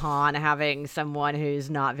sort of a pawn, having someone who's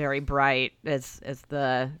not very bright as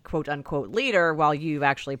the quote unquote leader, while you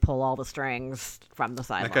actually pull all the strings from the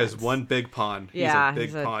sidelines. That guy's one big pawn. He's a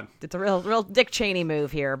big pawn. It's a real Dick Cheney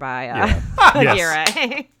move here by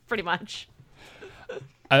Aguirre, pretty much.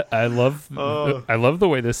 I love the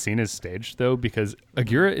way this scene is staged, though, because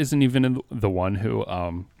Aguirre isn't even the one who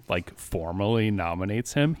like formally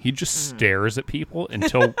nominates him. He just stares at people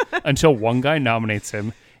until one guy nominates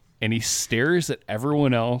him, and he stares at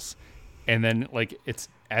everyone else, and then like it's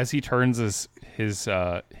as he turns his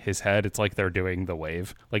head, it's like they're doing the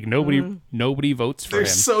wave. Like nobody votes for him.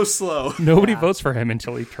 They're so slow. Nobody votes for him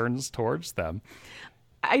until he turns towards them.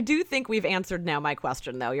 I do think we've answered now my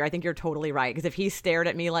question, though. I think you're totally right, because if he stared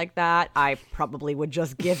at me like that, I probably would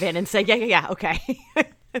just give in and say, yeah, okay.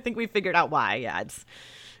 I think we figured out why. Yeah, it's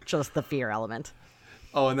just the fear element.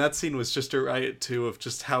 Oh, and that scene was just a riot, too, of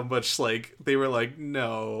just how much, like, they were like,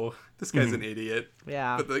 no, this guy's an idiot.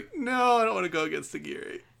 Yeah. But like, no, I don't want to go against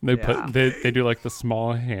Aguirre. They do, like, the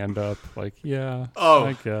small hand up, like, yeah, oh,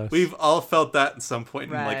 I guess. We've all felt that at some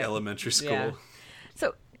point in, like, elementary school. Yeah.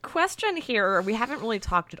 So, question here, we haven't really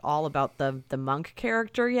talked at all about the monk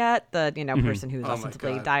character yet, the, person who's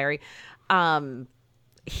ostensibly diary.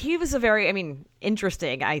 He was a very,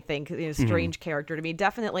 interesting, I think, strange character to me,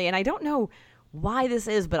 definitely. And I don't know why this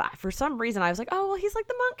is, but for some reason I was like, oh, well, he's like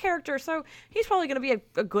the monk character, so he's probably going to be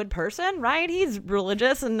a good person, right? He's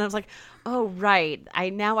religious. And I was like, oh, right. I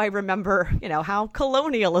remember, how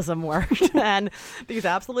colonialism worked and these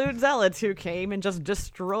absolute zealots who came and just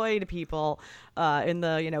destroyed people in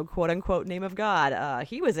the, quote unquote name of God.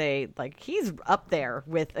 He was he's up there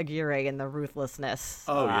with Aguirre in the ruthlessness.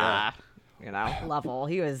 Level.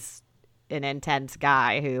 He was an intense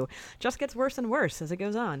guy who just gets worse and worse as it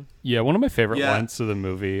goes on. Yeah, one of my favorite lines of the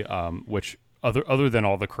movie, which other than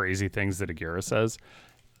all the crazy things that Aguirre says,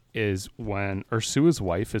 is when Ursua's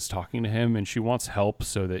wife is talking to him and she wants help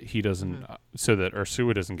so that he doesn't, so that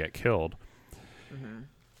Ursua doesn't get killed.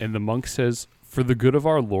 And the monk says, "For the good of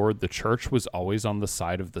our Lord, the church was always on the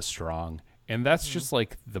side of the strong." And that's just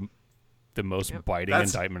like the most biting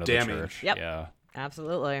indictment of the church. Yep. Yeah,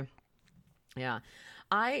 absolutely. Yeah.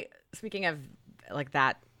 Speaking of like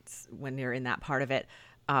that, when you're in that part of it,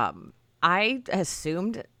 I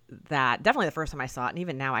assumed that definitely the first time I saw it, and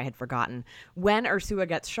even now I had forgotten, when Ursua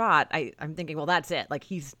gets shot, I'm thinking, well, that's it. Like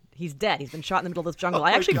he's dead. He's been shot in the middle of this jungle.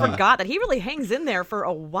 I actually forgot that he really hangs in there for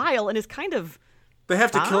a while and is kind of They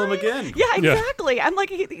have to kill him again. Yeah, exactly. I'm like,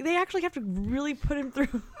 they actually have to really put him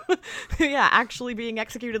through. Actually being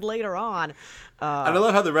executed later on. And I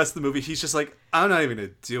love how the rest of the movie, he's just like, I'm not even gonna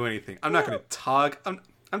do anything. I'm not gonna talk. I'm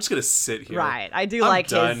just gonna sit here. Right. I do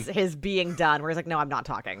his being done, where he's like, no, I'm not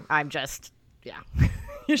talking. I'm just, you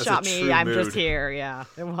That's shot a me. true I'm mood. just here. Yeah,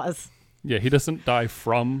 it was. Yeah, he doesn't die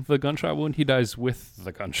from the gunshot wound. He dies with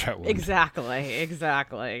the gunshot wound.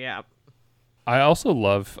 Exactly. Yeah. I also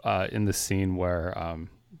love in the scene where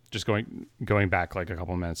just going back like a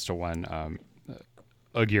couple minutes to when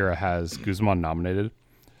Aguirre has Guzman nominated.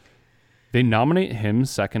 They nominate him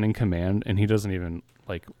second in command, and he doesn't even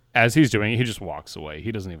like as he's doing it. He just walks away.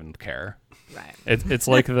 He doesn't even care. Right. It's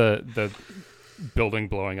like the building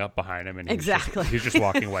blowing up behind him, and he's just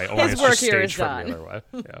walking away. Only His it's work just here is staged from done. the other way.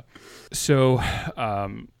 Yeah. So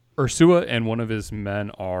Ursua and one of his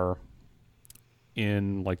men are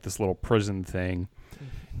in like this little prison thing,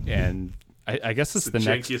 and I guess it's the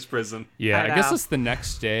jankiest prison. Yeah, I I guess know. it's the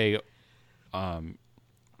next day.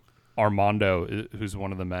 Armando, who's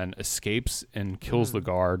one of the men, escapes and kills the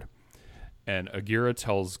guard, and Aguirre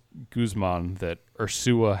tells Guzman that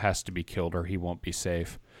Ursua has to be killed or he won't be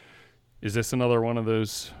safe. Is this another one of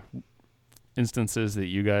those instances that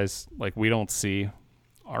you guys like? We don't see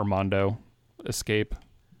Armando escape.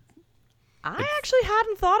 I actually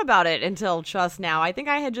hadn't thought about it until just now. I think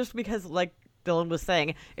I had just because, like Dylan was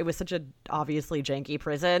saying, it was such a obviously janky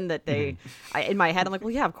prison that they, in my head, I'm like,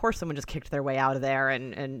 well, yeah, of course someone just kicked their way out of there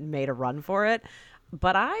and made a run for it.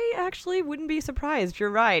 But I actually wouldn't be surprised.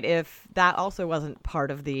 You're right. If that also wasn't part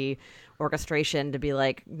of the orchestration to be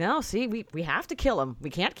like, no, see, we have to kill him. We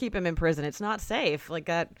can't keep him in prison. It's not safe. Like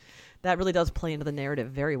that really does play into the narrative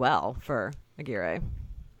very well for Aguirre.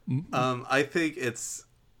 I think it's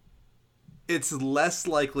less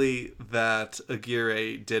likely that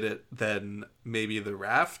Aguirre did it than maybe the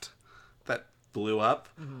raft that blew up,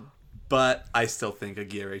 but I still think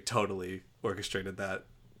Aguirre totally orchestrated that.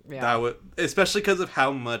 Yeah. That would, especially because of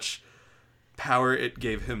how much power it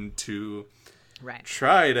gave him to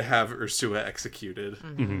try to have Ursua executed.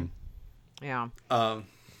 Yeah.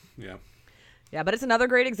 Yeah. Yeah, but it's another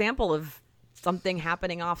great example of something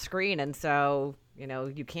happening off screen, and so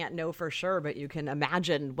you can't know for sure, but you can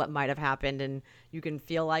imagine what might have happened, and you can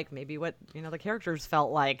feel like maybe what the characters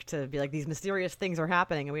felt like to be like these mysterious things are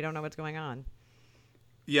happening and we don't know what's going on.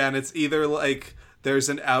 Yeah, and it's either like there's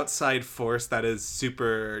an outside force that is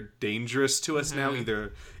super dangerous to us now,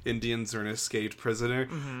 either Indians or an escaped prisoner,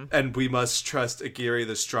 and we must trust Aguirre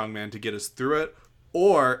the strongman to get us through it,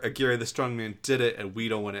 or Aguirre the strongman did it and we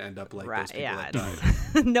don't want to end up like those people that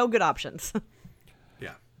died. No good options.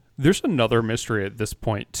 Yeah. There's another mystery at this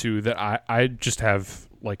point too that I just have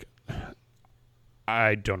like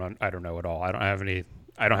I don't know at all. I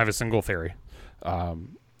don't have a single theory.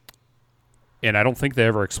 And I don't think they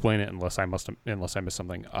ever explain it unless I missed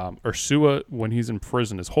something. Ursua, when he's in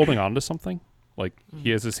prison, is holding on to something. Like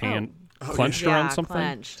he has his hand clenched around something.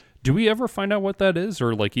 Clenched. Do we ever find out what that is,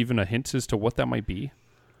 or like even a hint as to what that might be?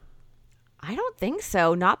 I don't think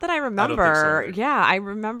so. Not that I remember. I don't think so. Yeah, I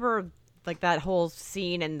remember like that whole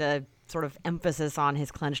scene and the sort of emphasis on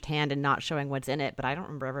his clenched hand and not showing what's in it, but I don't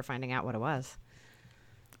remember ever finding out what it was.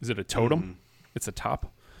 Is it a totem? It's a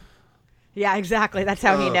top. Yeah, exactly. That's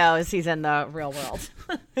how he knows he's in the real world.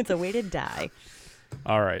 It's a way to die.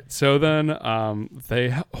 All right. So then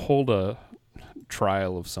they hold a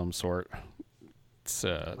trial of some sort. It's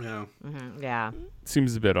Yeah. Yeah.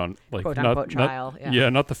 seems a bit on like Quote, not unquote, trial, yeah. yeah,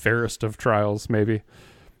 not the fairest of trials, maybe.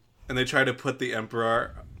 And they try to put the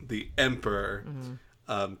emperor,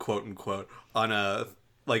 quote unquote, on a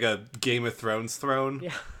Game of Thrones throne.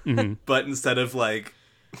 Yeah. But instead of like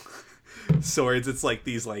swords, it's like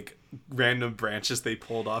these like random branches they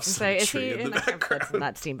pulled off some So is tree he in the in background.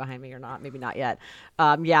 that scene behind me or not? Maybe not yet.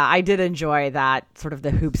 Yeah, I did enjoy that sort of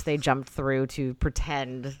the hoops they jumped through to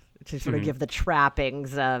pretend to sort of give the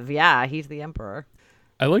trappings of he's the emperor.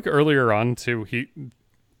 I like earlier on too.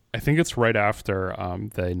 I think it's right after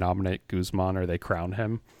they nominate Guzman or they crown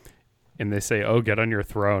him, and they say, "Oh, get on your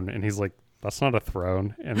throne," and he's like, "That's not a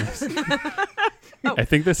throne." And I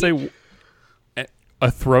think they say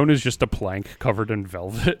a throne is just a plank covered in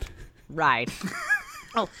velvet. Right.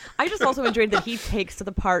 Oh, I just also enjoyed that he takes to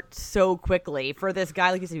the part so quickly for this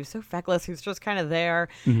guy, like you said, who's so feckless, who's just kind of there.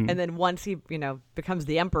 And then once he, becomes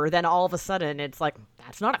the emperor, then all of a sudden it's like,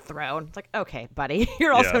 that's not a throne. It's like, okay, buddy,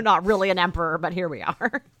 you're also not really an emperor, but here we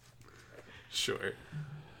are. Sure.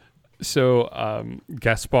 So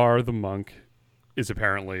Gaspar the monk is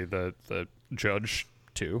apparently the judge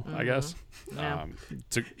too, I guess. Yeah.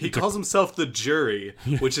 He calls himself the jury,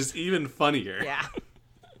 which is even funnier. Yeah.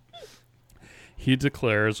 he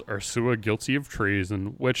declares Ursua guilty of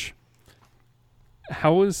treason, which,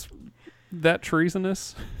 how is that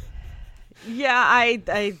treasonous? Yeah,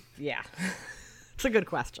 yeah. It's a good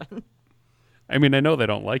question. I mean, I know they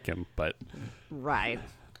don't like him, but... Right.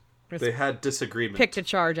 They had disagreement. Picked a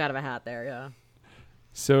charge out of a hat there, yeah.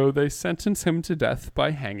 So they sentence him to death by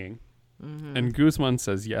hanging. And Guzman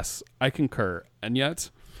says, yes, I concur. And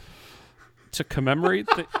yet, to commemorate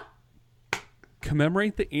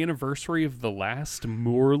the anniversary of the last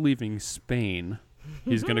Moor leaving Spain,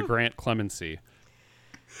 he's going to grant clemency.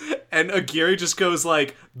 And Aguirre just goes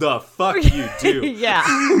like, the fuck you do. Yeah.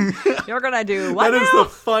 You're going to do what That is now? the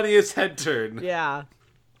funniest head turn. Yeah.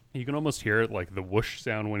 You can almost hear it, like the whoosh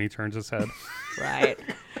sound when he turns his head. Right.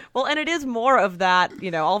 Well, and it is more of that,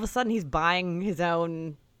 all of a sudden he's buying his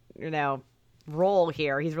own, role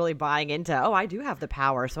here. He's really buying into, I do have the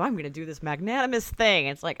power, so I'm going to do this magnanimous thing.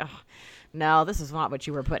 It's like, oh, no, this is not what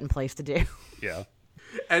you were put in place to do. Yeah.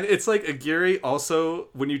 And it's like Aguirre also,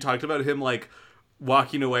 when you talked about him like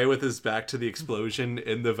walking away with his back to the explosion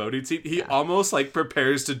in the voting seat, he almost like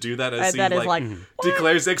prepares to do that as he that is like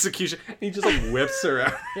declares execution. And he just like whips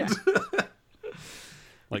around. Yeah.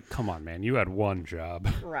 Like, come on, man, you had one job.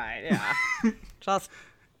 Right, yeah.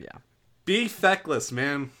 Be feckless,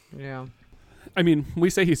 man. Yeah. I mean, we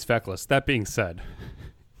say he's feckless. That being said,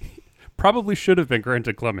 probably should have been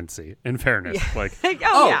granted clemency, in fairness. Yeah. Like,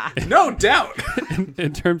 yeah. No doubt.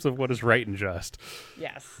 in terms of what is right and just.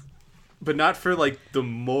 Yes. But not for like the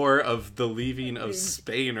more of the leaving of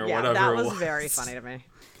Spain or whatever that it was. was very funny to me.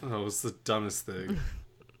 Oh, it was the dumbest thing.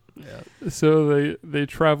 So they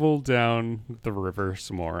travel down the river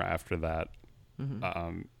some more after that.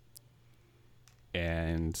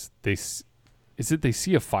 And they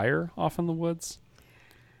see a fire off in the woods?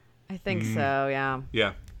 I think so, yeah.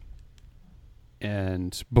 Yeah.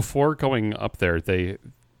 And before going up there,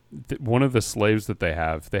 one of the slaves that they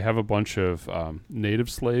have a bunch of native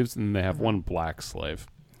slaves, and they have one black slave.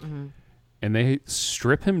 And they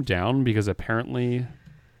strip him down because apparently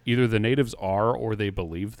either the natives are, or they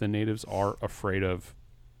believe the natives are, afraid of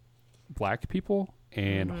black people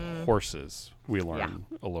and horses, we learn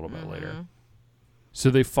a little bit later. So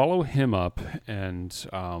they follow him up, and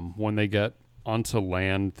when they get onto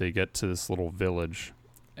land, they get to this little village,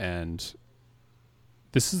 and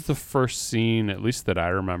this is the first scene, at least that I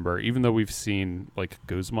remember, even though we've seen like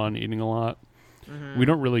Guzman eating a lot, we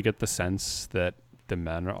don't really get the sense that the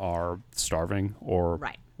men are starving or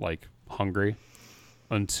like hungry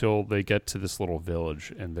until they get to this little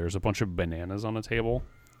village, and there's a bunch of bananas on a table,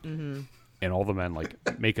 and all the men like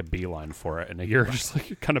make a beeline for it, and Aguirre just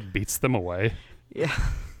like kind of beats them away. Yeah.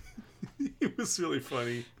 It was really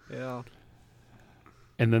funny. Yeah.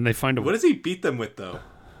 And then they find What does he beat them with, though?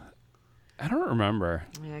 I don't remember.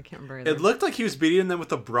 Yeah, I can't remember either. It looked like he was beating them with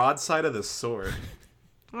the broadside of the sword.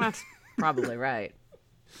 That's probably right.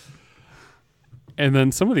 And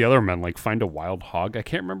then some of the other men like find a wild hog. I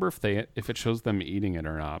can't remember if it shows them eating it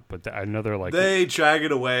or not, but I know they're like, they drag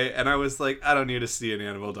it away, and I was like, I don't need to see an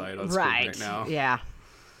animal diet on screen right now. Yeah.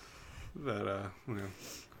 But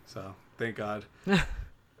so thank God.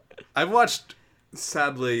 I've watched,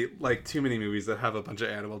 sadly, like too many movies that have a bunch of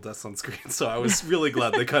animal deaths on screen, so I was really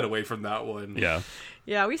glad they cut away from that one. Yeah.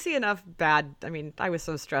 Yeah, we see enough bad. I mean, I was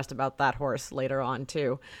so stressed about that horse later on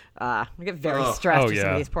too. I get very stressed with some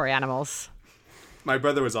of these poor animals. My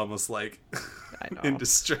brother was almost like in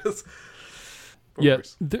distress.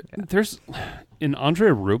 There's in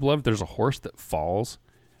Andrei Rublev, there's a horse that falls,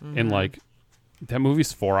 and like that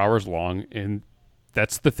movie's 4 hours long, and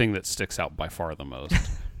that's the thing that sticks out by far the most.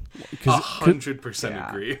 100%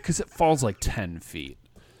 agree. Because it falls like 10 feet.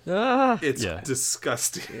 It's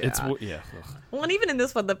disgusting. It's Well, and even in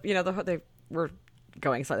this one, they were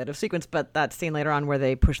going slightly out of sequence, but that scene later on where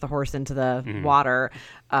they push the horse into the water,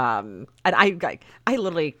 and I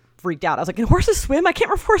literally freaked out. I was like, can horses swim? I can't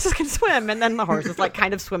remember if horses can swim. And then the horse is like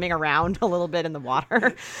kind of swimming around a little bit in the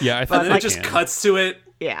water. Yeah, I thought and then it just cuts to it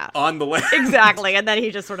on the land. Exactly. And then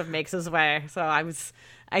he just sort of makes his way. So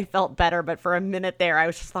I felt better, but for a minute there, I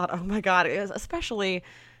was just thought, oh my God, it was especially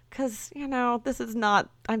because, this is not,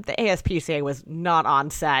 the ASPCA was not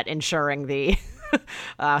on set ensuring the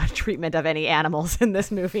treatment of any animals in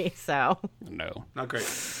this movie. So no, not great.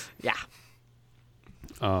 Yeah.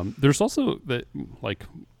 There's also that, like,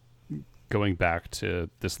 going back to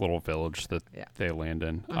this little village that they land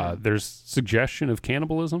in, there's suggestion of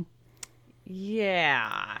cannibalism.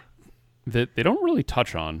 Yeah. That they don't really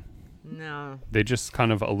touch on. No. They just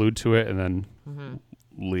kind of allude to it and then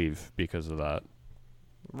leave because of that.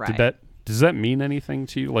 Right. Does that mean anything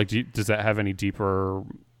to you? Like, does that have any deeper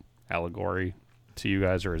allegory to you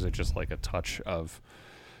guys, or is it just like a touch of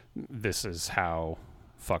this is how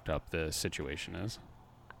fucked up the situation is.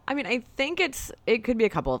 I mean, I think it could be a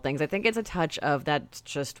couple of things. I think it's a touch of that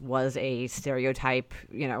just was a stereotype,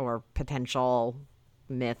 or potential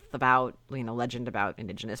myth about, legend about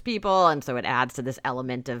indigenous people. And so it adds to this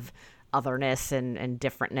element of otherness and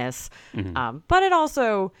differentness. But it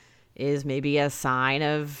also is maybe a sign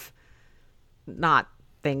of not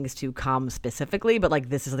things to come specifically, but like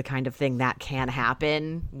this is the kind of thing that can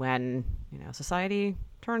happen when, society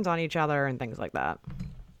turns on each other and things like that.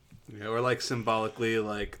 Yeah, or like symbolically,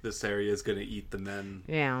 like this area is going to eat the men.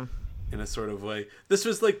 Yeah. In a sort of way. This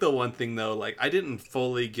was like the one thing though, like I didn't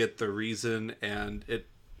fully get the reason and it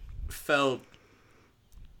felt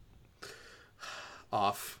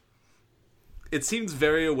off. It seems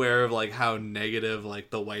very aware of like how negative like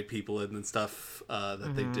the white people and stuff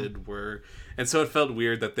that they did were. And so it felt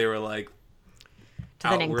weird that they were like to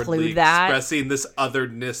then outwardly include that, expressing this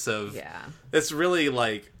otherness of yeah. It's really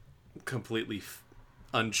like completely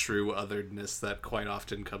untrue otherness that quite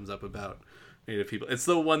often comes up about Native people. It's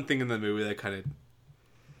the one thing in the movie that kind of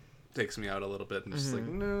takes me out a little bit and just like,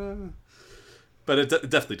 no. But it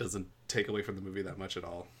definitely doesn't take away from the movie that much at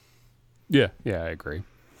all. Yeah, I agree.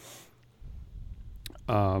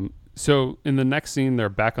 So in the next scene, they're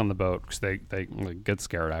back on the boat because they like, get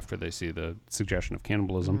scared after they see the suggestion of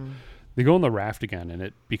cannibalism. They go on the raft again, and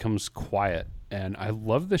it becomes quiet. And I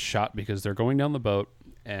love this shot because they're going down the boat,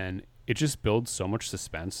 and it just builds so much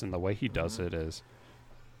suspense. And the way he does it is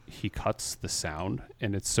he cuts the sound,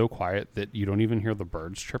 and it's so quiet that you don't even hear the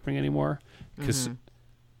birds chirping anymore. Because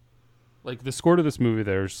like the score to this movie,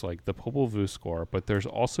 there's like the Popol Vuh score, but there's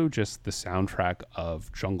also just the soundtrack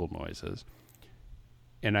of jungle noises.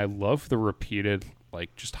 And I love the repeated,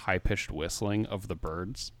 like just high pitched whistling of the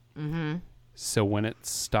birds. So when it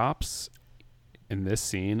stops in this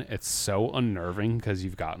scene, it's so unnerving because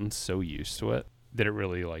you've gotten so used to it that it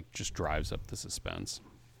really like just drives up the suspense.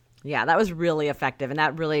 Yeah, that was really effective. And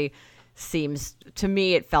that really seems, to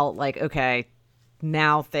me, it felt like, okay,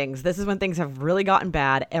 now this is when things have really gotten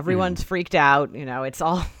bad. Everyone's freaked out. It's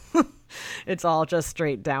all, it's all just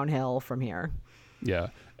straight downhill from here. Yeah.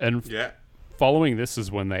 And following this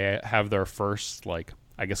is when they have their first, like,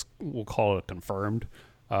 I guess we'll call it a confirmed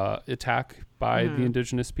attack by the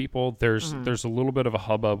indigenous people. There's a little bit of a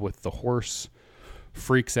hubbub with the horse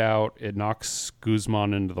freaks out. It knocks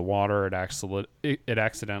Guzman into the water. It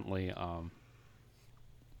accidentally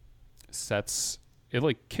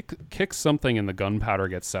kicks something, and the gunpowder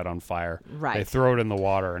gets set on fire. Right. They throw it in the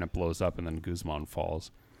water, and it blows up, and then Guzman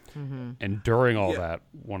falls. And during all that,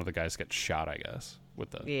 one of the guys gets shot, I guess,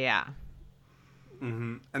 with the... Yeah.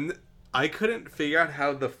 And I couldn't figure out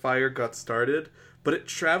how the fire got started, but it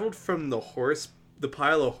traveled from the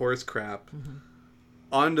pile of horse crap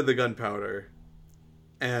onto the gunpowder.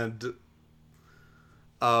 And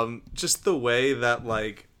just the way that,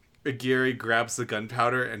 like, Aguirre grabs the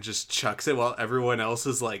gunpowder and just chucks it while everyone else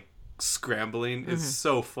is, like, scrambling is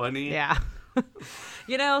so funny. Yeah.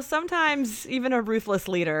 Sometimes even a ruthless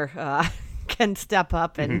leader can step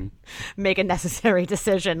up and make a necessary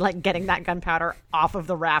decision, like getting that gunpowder off of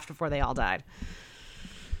the raft before they all died.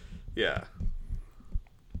 Yeah.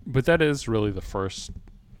 But that is really the first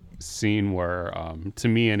scene where, to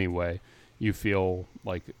me anyway, you feel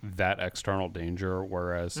like that external danger,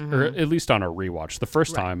 whereas, or at least on a rewatch, the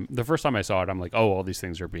first time I saw it, I'm like, oh, all these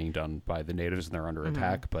things are being done by the natives and they're under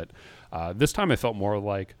attack. But this time I felt more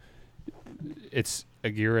like it's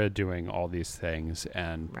Aguirre doing all these things,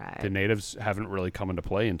 and the natives haven't really come into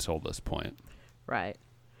play until this point. Right.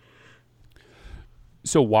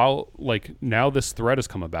 So while, like, now this threat has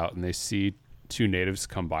come about and they see two natives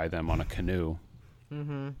come by them on a canoe,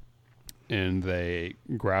 and they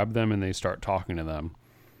grab them and they start talking to them.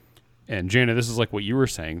 And Jana, this is like what you were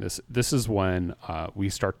saying. This is when we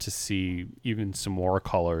start to see even some more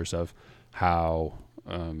colors of how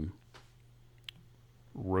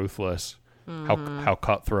ruthless, how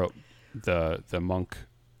cutthroat the monk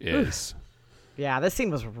is. Yeah, this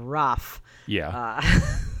scene was rough. Yeah.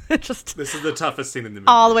 This is the toughest scene in the movie.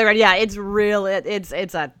 All the way around. Yeah, it's real. It's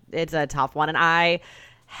a tough one, and I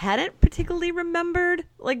hadn't particularly remembered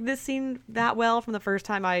like this scene that well from the first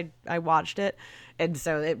time I watched it, and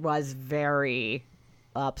so it was very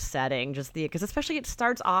upsetting. Because especially it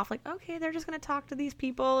starts off like, okay, they're just gonna talk to these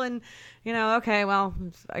people, and okay, well,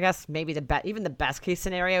 I guess maybe even the best case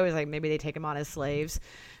scenario is like maybe they take them on as slaves,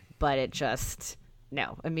 but it just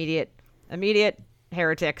immediate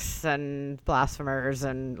heretics and blasphemers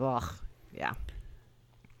and yeah.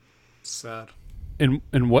 Sad.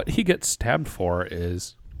 And what he gets stabbed for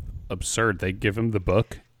is absurd. They give him the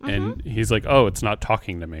book and he's like, oh, it's not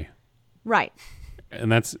talking to me. Right. And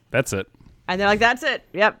that's it. And they're like, that's it.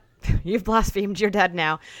 Yep. You've blasphemed. You're dead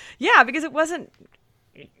now. Yeah, because it wasn't,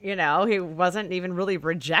 he wasn't even really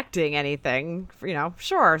rejecting anything.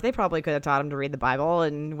 Sure, they probably could have taught him to read the Bible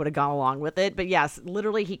and would have gone along with it. But yes,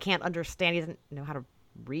 literally, he can't understand. He doesn't know how to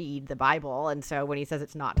read the Bible. And so when he says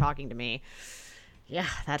it's not talking to me, yeah,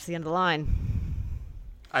 that's the end of the line.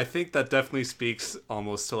 I think that definitely speaks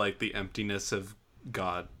almost to like the emptiness of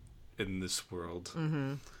God in this world.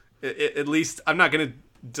 Mm-hmm. At least, I'm not going to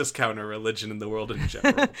discount a religion in the world in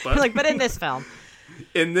general. But, but in this film.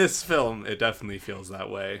 In this film, it definitely feels that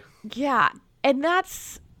way. Yeah, and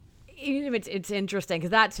that's it's interesting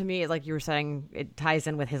because that to me, like you were saying, it ties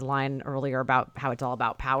in with his line earlier about how it's all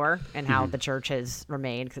about power and how the church has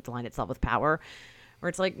remained because it's aligned itself with power. Where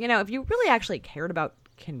it's like, if you really actually cared about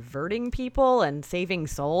converting people and saving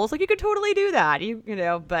souls, like you could totally do that.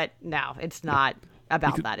 But no, it's not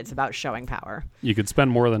about that. It's about showing power. You could spend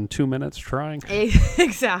more than 2 minutes trying.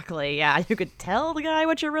 Exactly. Yeah, you could tell the guy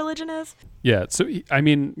what your religion is. Yeah. So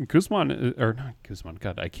Guzman or not Guzman.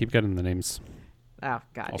 God, I keep getting the names. Oh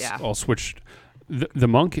God, I'll switch. The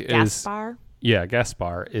monk is Gaspar. Yeah,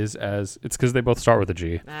 Gaspar is as it's because they both start with a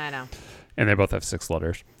G. I know. And they both have 6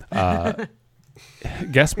 letters.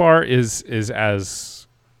 Gaspar is as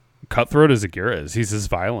cutthroat as Aguirre is. He's as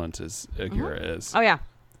violent as Aguirre is. Oh yeah.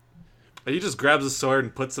 He just grabs a sword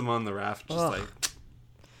and puts him on the raft, like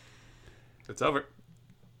it's over.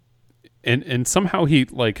 And somehow he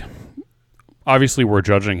obviously we're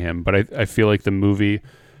judging him, but I feel like the movie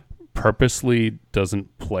purposely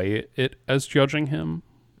doesn't play it as judging him.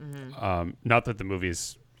 Mm-hmm. Not that the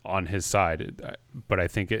movie's on his side, but I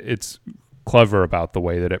think it's clever about the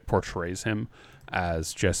way that it portrays him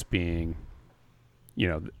as just being,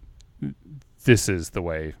 this is the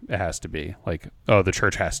way it has to be. Like, oh, the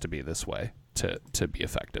church has to be this way to be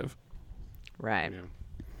effective. Right. Yeah.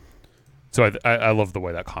 So I love the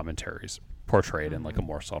way that commentary's portrayed in like a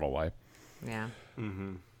more subtle way. Yeah.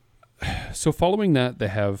 Mm-hmm. So following that, they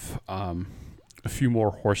have a few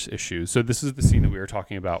more horse issues. So this is the scene that we were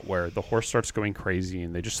talking about where the horse starts going crazy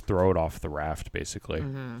and they just throw it off the raft, basically.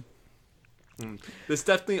 Mm-hmm. This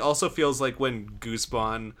definitely also feels like when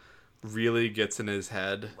Guzman really gets in his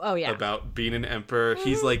head about being an emperor. Mm-hmm.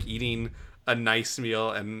 He's like eating a nice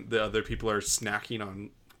meal and the other people are snacking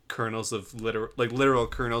on kernels of literal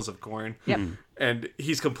kernels of corn. Yep. And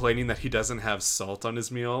he's complaining that he doesn't have salt on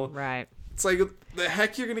his meal. Right. It's like, the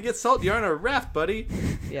heck you're gonna get salt? You're on a raft, buddy.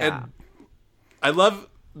 Yeah. And I love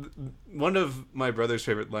one of my brother's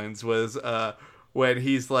favorite lines was when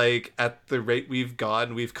he's like, at the rate we've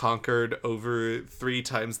gone, we've conquered over 3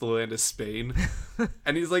 times the land of Spain.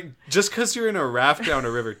 And he's like, just because you're in a raft down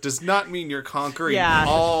a river does not mean you're conquering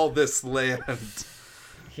all this land.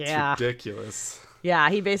 Yeah. It's ridiculous. Yeah,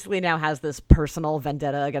 he basically now has this personal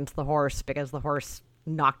vendetta against the horse because the horse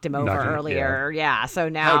knocked him over earlier. Yeah, so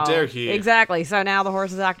now... How dare he? Exactly. So now the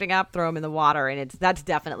horse is acting up, throw him in the water, and that's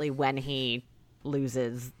definitely when he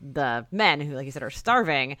loses the men who, like you said, are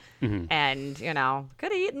starving and, could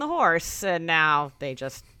have eaten the horse, and now they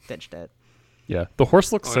just ditched it. Yeah, the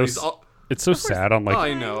horse looks it's so sad on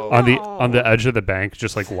I know. on the edge of the bank,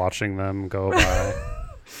 just like watching them go by.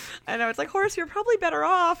 I know, it's like, horse, you're probably better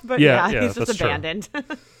off, but he's just abandoned.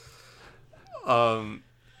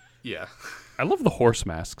 Yeah. I love the horse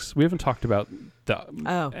masks. We haven't talked about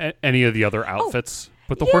any of the other outfits,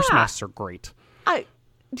 but the horse masks are great.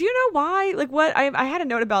 Do you know why? Like, what? I had a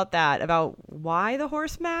note about that, about why the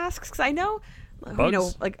horse masks, because I know,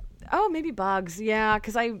 bugs? Maybe bugs, yeah,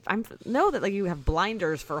 because I know that like you have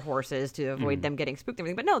blinders for horses to avoid them getting spooked and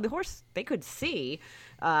everything, but no, the horse, they could see,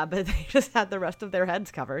 but they just had the rest of their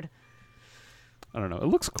heads covered. I don't know. It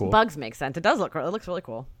looks cool. Bugs make sense. It looks really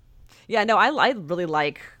cool. Yeah, no, I really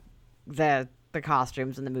like the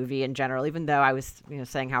costumes in the movie in general, even though I was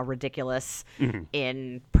saying how ridiculous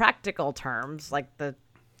in practical terms, like the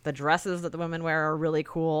dresses that the women wear are really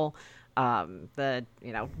cool. The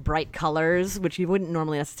bright colors, which you wouldn't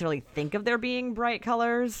normally necessarily think of there being bright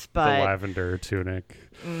colors, but the lavender tunic.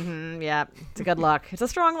 Yeah, it's a good look. It's a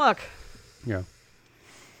strong look. Yeah.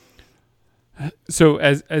 So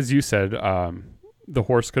as you said, the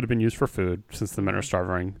horse could have been used for food since the men are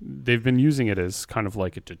starving. They've been using it as kind of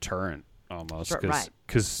like a deterrent almost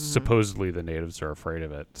because supposedly the natives are afraid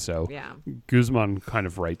of it. So Guzman kind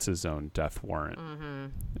of writes his own death warrant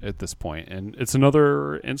at this point. And it's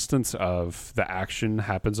another instance of the action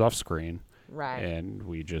happens off screen. Right. And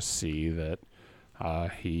we just see that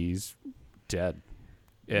he's dead.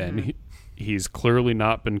 And he's clearly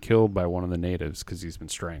not been killed by one of the natives because he's been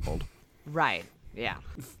strangled. Right. Yeah.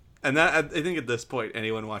 And that, I think at this point,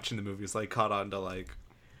 anyone watching the movie is like caught on to like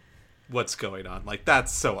what's going on. Like,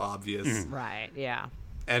 that's so obvious. Right. Yeah.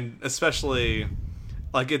 And especially,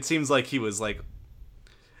 like, it seems like he was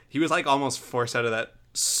almost forced out of that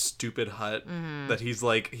stupid hut that he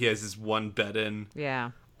has his one bed in.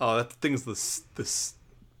 Yeah. Oh, that thing's the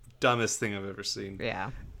dumbest thing I've ever seen.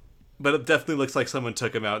 Yeah. But it definitely looks like someone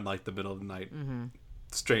took him out in like the middle of the night,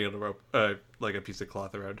 strangled a rope, like a piece of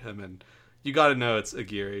cloth around him, and you got to know it's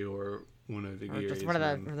Aguirre or one of Aguirre's. Or just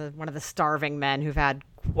one of the starving men who've had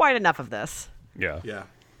quite enough of this. Yeah. Yeah.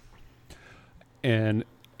 And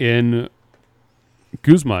in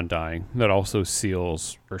Guzman dying, that also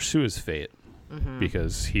seals Ursua's fate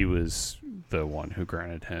because he was the one who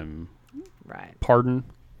granted him pardon.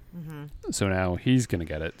 So now he's going to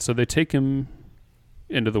get it. So they take him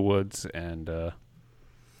into the woods and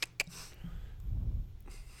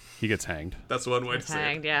he gets hanged. That's one way to say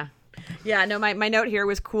Hanged, it. yeah. Yeah, no, my note here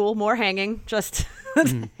was cool. More hanging. Just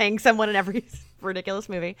hang someone in every ridiculous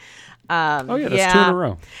movie. That's 2 in a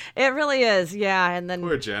row. It really is, yeah. And then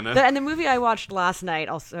Poor Jenna. And the movie I watched last night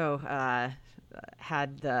also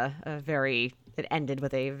had it ended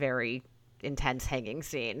with a very intense hanging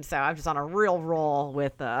scene. So I'm just on a real roll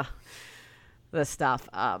with the stuff.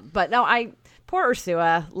 But no, poor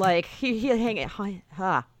Ursua, like he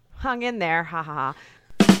hung in there, ha ha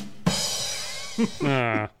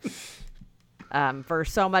ha. For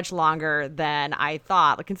so much longer than I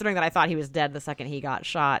thought, considering that I thought he was dead the second he got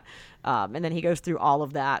shot. And then he goes through all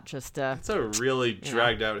of that just to... It's a really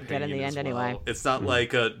dragged out get in hanging the as end well. anyway. It's not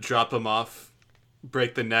like a drop him off,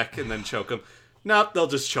 break the neck, and then choke him. Nope, they'll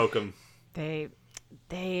just choke him. They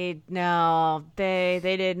did not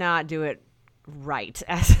do it right,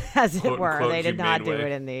 as it were. Quote, they did not do way.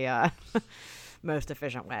 it in the most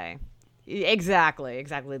efficient way. Exactly,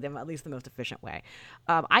 at least the most efficient way.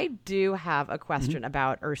 I do have a question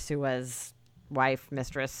about Ursua's wife,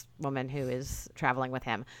 mistress, woman who is traveling with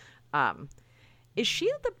him. Is she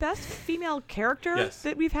the best female character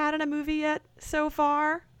that we've had in a movie yet so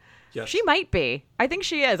far? Yes. She might be. I think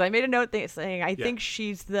she is. I made a note saying I think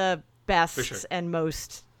she's the best and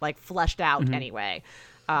most like fleshed out anyway.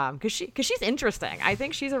 Because she's interesting. I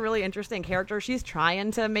think she's a really interesting character. She's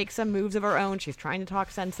trying to make some moves of her own. She's trying to talk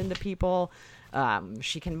sense into people.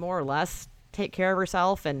 She can more or less take care of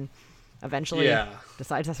herself and eventually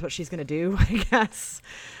decides that's what she's going to do, I guess.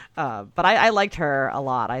 But I liked her a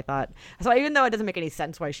lot. I thought so. Even though it doesn't make any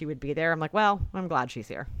sense why she would be there, I'm like, well, I'm glid she's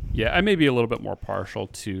here. Yeah, I may be a little bit more partial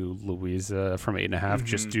to Louisa from 8.5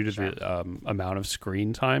 just due to the amount of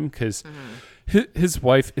screen time because his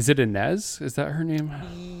wife, is it Inez? Is that her name?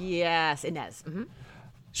 Yes, Inez.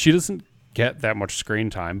 She doesn't get that much screen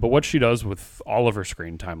time, but what she does with all of her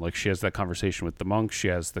screen time, like she has that conversation with the monk, she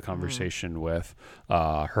has the conversation with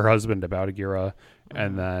her husband about Aguirre,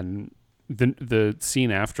 and then the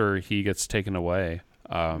scene after he gets taken away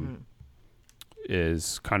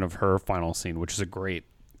is kind of her final scene, which is a great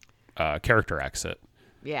character exit.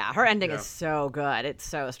 Yeah, her ending is so good. It's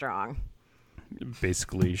so strong.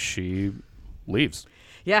 Basically, she leaves.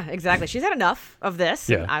 Yeah, exactly. She's had enough of this.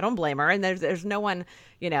 Yeah. And I don't blame her. And there's no one,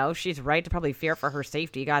 she's right to probably fear for her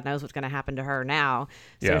safety. God knows what's going to happen to her now.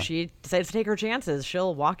 So she decides to take her chances.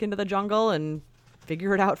 She'll walk into the jungle and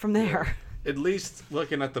figure it out from there. At least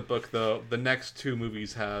looking at the book, though, the next 2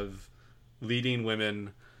 movies have leading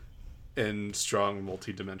women in strong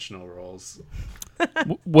multi-dimensional roles.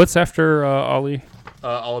 What's after Ollie?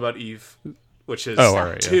 All About Eve, which is all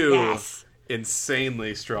right, 2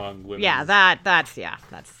 insanely strong women. Yeah, that's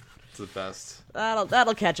It's the best.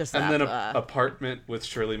 that'll catch us up. And then Apartment with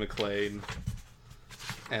Shirley MacLaine,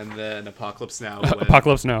 and then Apocalypse Now.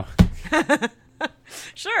 Apocalypse Now.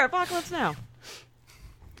 Sure, Apocalypse Now.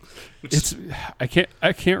 It's I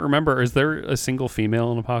can't remember. Is there a single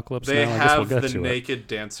female in Apocalypse They Now? I guess have we'll get the to naked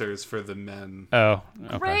dancers for the men. Oh,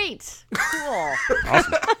 okay. Great, cool.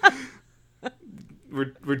 Awesome.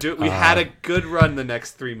 We had a good run the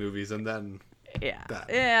next 3 movies, and then that.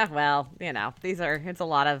 Yeah. Well, it's a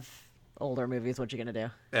lot of older movies. What you gonna do?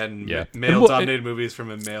 And Yeah. male-dominated movies from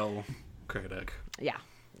a male critic. Yeah.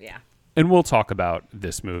 And we'll talk about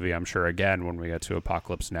this movie, I'm sure, again when we get to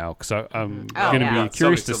Apocalypse Now, because I'm going to be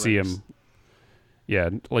curious to see him. Yeah,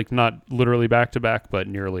 like not literally back to back, but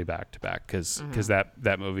nearly back to back, because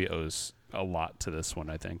that movie owes a lot to this one,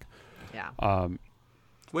 I think. Yeah.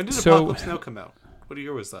 When did Apocalypse Now come out? What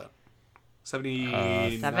year was that?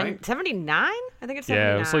 79? 79? I think it's 79.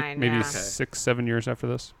 Yeah, it was like maybe 6-7 years after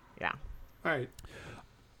this. Yeah. All right.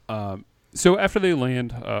 So after they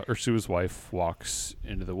land, Ursua's wife walks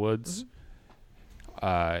into the woods,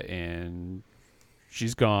 and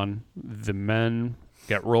she's gone. The men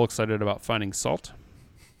get real excited about finding salt.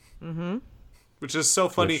 Which is so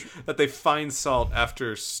funny that they find salt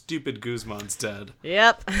after stupid Guzman's dead.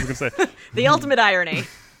 Yep. I was gonna say, The ultimate irony.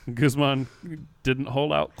 Guzman didn't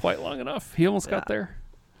hold out quite long enough. He almost got there.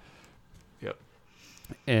 Yep.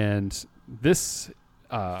 And this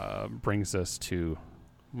brings us to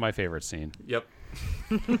my favorite scene. Yep.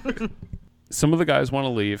 Some of the guys want to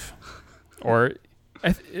leave, or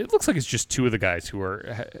it looks like it's just two of the guys who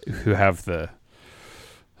have the,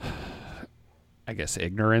 I guess,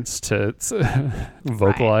 ignorance to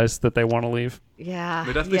vocalize that they want to leave. Yeah.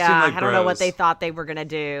 They definitely seem like I don't know what bros. they thought they were gonna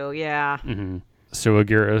do. Yeah. Mm-hmm. So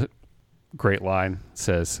Aguirre, great line,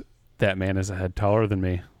 says, "That man is a head taller than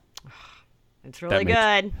me. It's really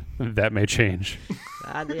good. That may change."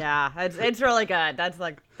 Yeah, it's really good. That's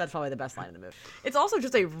probably the best line in the movie. It's also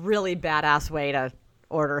just a really badass way to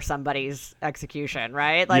order somebody's execution,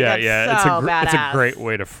 right? Like, that's so badass. It's a great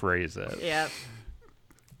way to phrase it. Yep.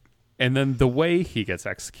 And then the way he gets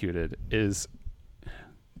executed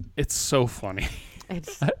it's so funny.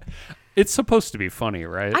 It's supposed to be funny,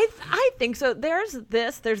 right? I think so. There's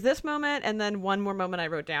this moment, and then one more moment I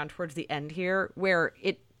wrote down towards the end here where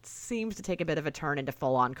it seems to take a bit of a turn into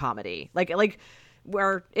full-on comedy, like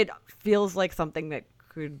where it feels like something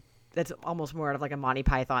that's almost more of like a Monty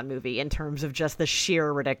Python movie in terms of just the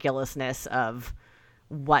sheer ridiculousness of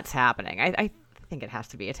what's happening. I think it has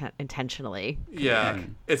to be intentionally. Yeah,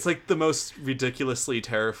 it's like the most ridiculously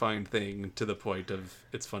terrifying thing to the point of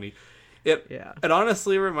it's funny. It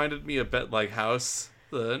honestly reminded me a bit like House,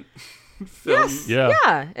 the film. Yes,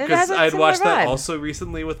 yeah. Because I'd watched that also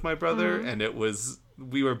recently with my brother, and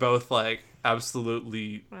we were both like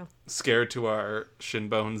absolutely scared to our shin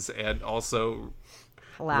bones, and also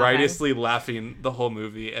riotously laughing the whole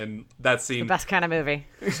movie. And that scene, the best kind of movie.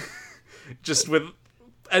 just with,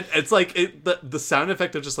 it's like the sound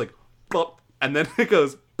effect of just like, plop, and then it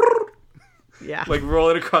goes, like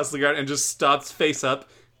rolling across the ground and just stops face up.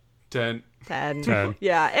 10.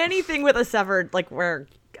 Yeah, anything with a severed, like where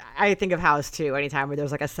I think of House too, anytime where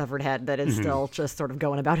there's like a severed head that is still just sort of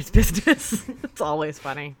going about its business. It's always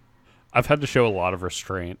funny. I've had to show a lot of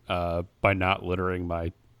restraint by not littering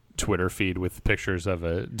my Twitter feed with pictures of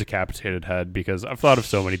a decapitated head, because I've thought of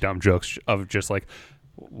so many dumb jokes of just like,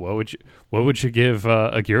 what would you give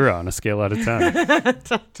Aguirre on a scale out of 10?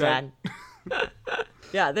 10.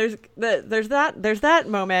 Yeah, there's that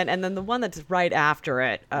moment, and then the one that's right after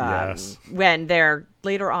it, when they're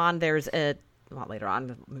later on. Not later on,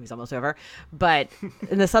 the movie's almost over, but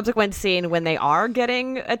in the subsequent scene when they are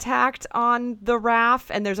getting attacked on the raft,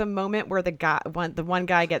 and there's a moment where the one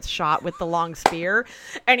guy gets shot with the long spear,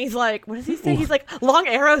 and he's like, what does he say? He's like, long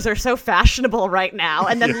arrows are so fashionable right now,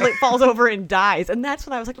 and then falls over and dies. And that's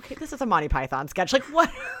when I was like, okay, this is a Monty Python sketch. Like,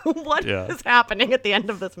 what is happening at the end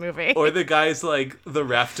of this movie? Or the guy's like, the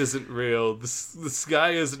raft isn't real, the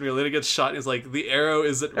sky isn't real, and he gets shot, and he's like, the arrow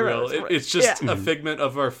isn't real. It's just a figment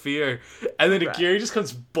of our fear. And then Aguirre just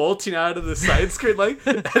comes bolting out of the side screen like,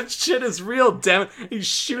 that shit is real, damn it. He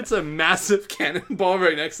shoots a massive cannonball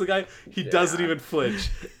right next to the guy. He doesn't even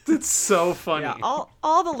flinch. It's so funny. Yeah,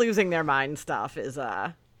 all the losing their mind stuff is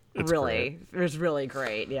really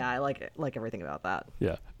great. Yeah, I like everything about that.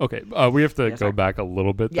 Yeah. Okay. We have to go back a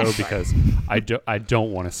little bit though, because I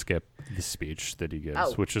don't want to skip the speech that he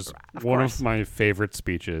gives, which is one of my favorite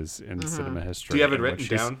speeches in cinema history. Do you have it written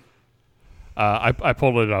down? I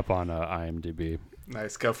pulled it up on IMDb.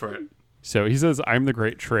 Nice, go for it. So he says, "I'm the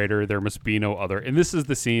great traitor. There must be no other." And this is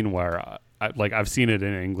the scene where, I've seen it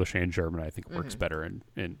in English and German. I think it works better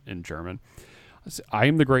in German. "I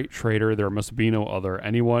am the great traitor. There must be no other.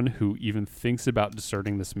 Anyone who even thinks about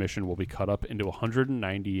deserting this mission will be cut up into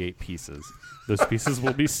 198 pieces. Those pieces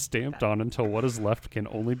will be stamped on until what is left can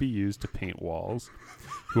only be used to paint walls.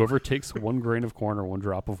 Whoever takes one grain of corn or one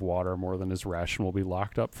drop of water more than his ration will be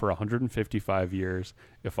locked up for 155 years.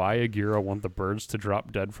 If I, Aguirre, want the birds to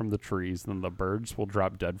drop dead from the trees, then the birds will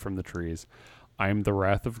drop dead from the trees. I am the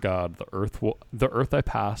wrath of God. The earth I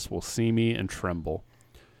pass will see me and tremble.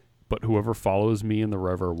 But whoever follows me in the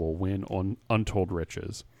river will win untold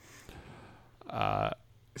riches."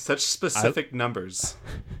 Such specific numbers,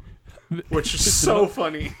 which is so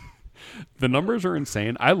funny. The numbers are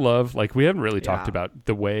insane. I love, we haven't really talked about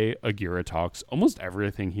the way Aguirre talks. Almost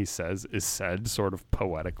everything he says is said sort of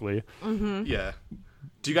poetically. Mm-hmm. Yeah.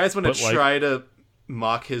 Do you guys want to try to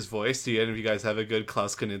mock his voice? Do any of you guys have a good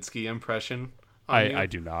Klaus Kinski impression? I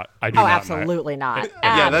do not. I do not. Absolutely not.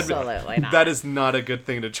 Yeah, absolutely not. That is not a good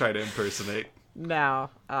thing to try to impersonate. No,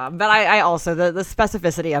 but I also the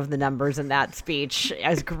specificity of the numbers in that speech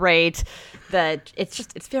is great. That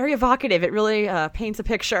it's very evocative. It really paints a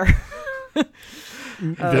picture.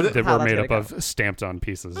 that were made up of stamped on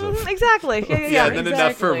pieces of exactly. Yeah, and then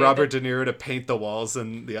enough for Robert De Niro to paint the walls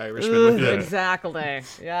in The Irishman with it. Exactly.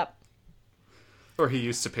 Yep. Or he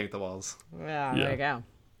used to paint the walls. Yeah. There you go.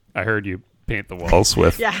 I heard you paint the walls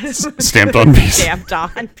with Yeah. stamped on pieces. Stamped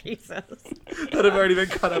on pieces. that have already been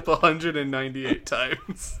cut up 198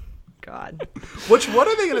 times. God. What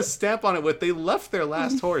are they going to stamp on it with? They left their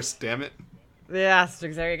last horse, damn it. Yeah, so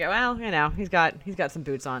there you go. Well, he's got some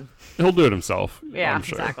boots on. He'll do it himself. Yeah, I'm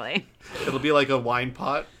sure. Exactly. It'll be like a wine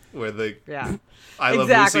pot where the Yeah. I Love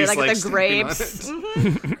Exactly, Lucy's like the stamping on grapes. it.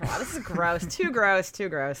 Mhm. God, this is gross. Too gross. Too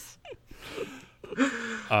gross.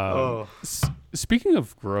 Speaking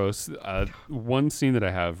of gross, one scene that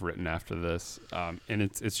I have written after this, and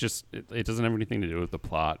it's just it doesn't have anything to do with the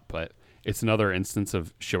plot, but it's another instance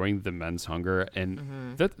of showing the men's hunger,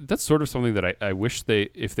 and that's sort of something that I wish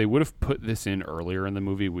if they would have put this in earlier in the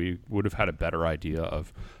movie, we would have had a better idea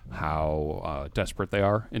of how desperate they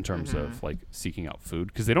are in terms of like seeking out food,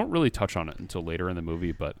 because they don't really touch on it until later in the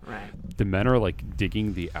movie, but the men are like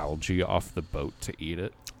digging the algae off the boat to eat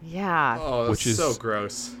it. Yeah. Oh, Which that's is so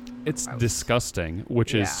gross. It's disgusting,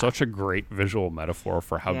 which is such a great visual metaphor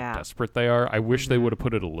for how desperate they are. I wish they would have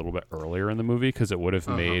put it a little bit earlier in the movie, because it would have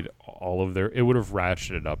made all of it would have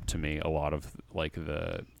ratcheted up to me a lot of like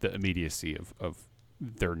the immediacy of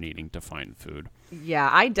their needing to find food. Yeah,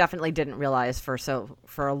 I definitely didn't realize for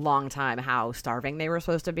a long time how starving they were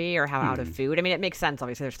supposed to be, or how out of food. I mean, it makes sense.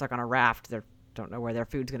 Obviously, they're stuck on a raft. They don't know where their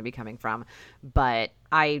food's going to be coming from. But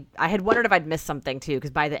I had wondered if I'd missed something too, because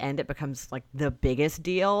by the end it becomes like the biggest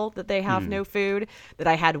deal that they have no food. That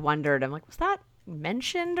I had wondered. I'm like, was that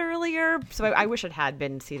mentioned earlier? So I wish it had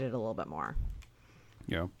been seeded a little bit more.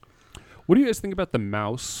 Yeah. What do you guys think about the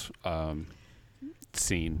mouse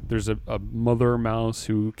scene? There's a mother mouse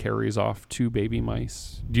who carries off 2 baby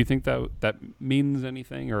mice. Do you think that means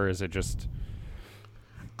anything, or is it just?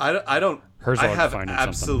 I don't. Herzog I have finding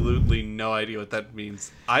absolutely no idea what that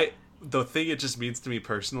means. The thing it just means to me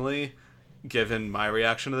personally, given my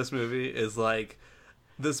reaction to this movie, is like,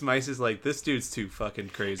 this mice is like, this dude's too fucking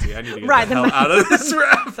crazy. I need to get the hell out of this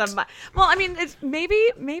raft. Well, I mean, it's maybe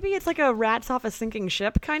it's like a rats off a sinking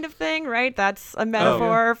ship kind of thing, right? That's a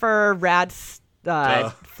metaphor for rats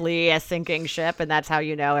flee a sinking ship, and that's how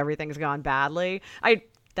you know everything's gone badly. I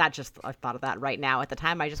thought of that right now. At the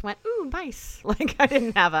time, I just went, ooh, mice. Like, I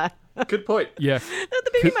didn't have a... Good point. Yeah.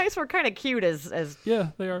 The baby mice were kind of cute, as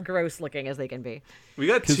yeah, they are gross looking as they can be. We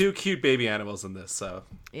got 2 cute baby animals in this, so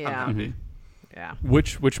Yeah. I'm happy. Yeah.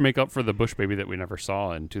 Which make up for the bush baby that we never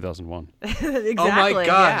saw in 2001. Exactly. Oh my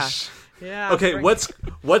gosh. Yeah. Okay,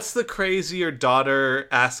 what's the crazier daughter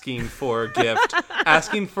asking for a gift?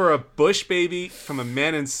 Asking for a bush baby from a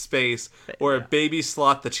man in space, or a baby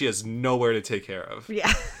sloth that she has nowhere to take care of?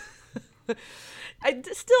 Yeah.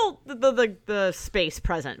 Still the space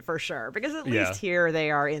present for sure, because at least here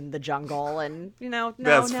they are in the jungle, and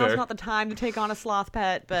now's not the time to take on a sloth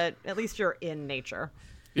pet, but at least you're in nature.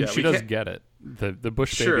 And she does get it. The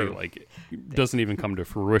bush baby doesn't even come to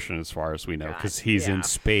fruition as far as we know, because he's in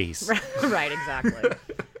space. Right, exactly.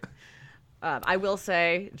 I will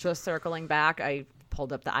say, just circling back, I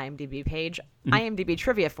pulled up the IMDb page. IMDb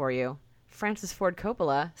trivia for you. Francis Ford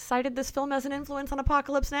Coppola cited this film as an influence on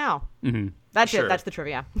Apocalypse Now. That's it. That's the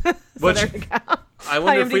trivia. So there you go. I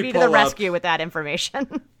wonder if we IMDb pull to the up, rescue with that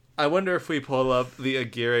information. I wonder if we pull up the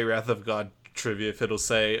Aguirre Wrath of God trivia, if it'll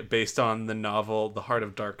say based on the novel The Heart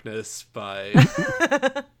of Darkness by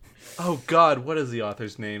oh god, what is the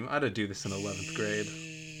author's name? I had to do this in 11th grade.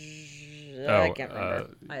 I can't remember.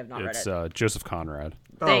 I have not read it. It's Joseph Conrad.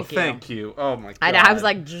 Thank you. Oh my god. I know. I was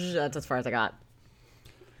like, that's as far as I got.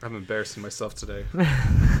 I'm embarrassing myself today.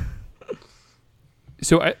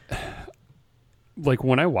 So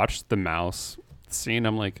when I watched the mouse scene,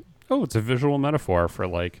 I'm like, oh, it's a visual metaphor for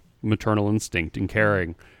like maternal instinct and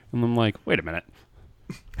caring. And I'm like, wait a minute.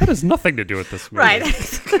 That has nothing to do with this movie. Right.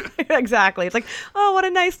 Exactly. It's like, oh, what a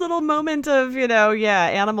nice little moment of,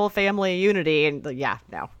 animal family unity. And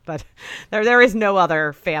no. But there is no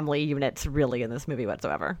other family units really in this movie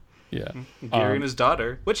whatsoever. Yeah. Gary and his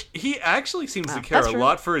daughter, which he actually seems to care a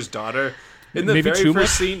lot for his daughter. In the Maybe very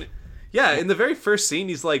first scene... Yeah, in the very first scene,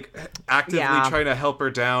 he's like actively trying to help her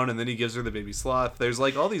down, and then he gives her the baby sloth. There's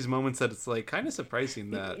like all these moments that it's like kind of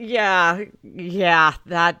surprising that. Yeah,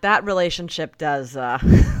 that relationship does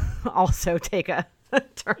also take a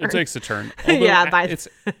turn. It takes a turn. Although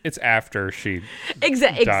it's after she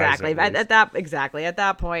exactly. dies, At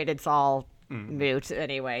that point, it's all moot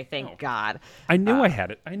anyway. Thank God. I knew I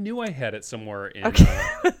had it. I knew I had it somewhere in.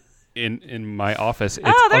 In my office.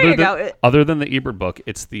 There you go. Other than the Ebert book,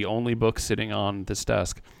 it's the only book sitting on this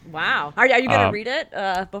desk. Wow. Are you going to read it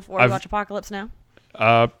before we watch Apocalypse Now?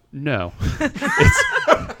 No.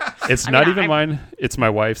 It's not even mine. It's my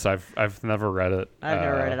wife's. I've never read it. I've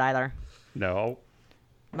never read it either. No.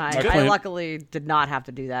 I luckily did not have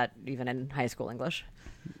to do that even in high school English.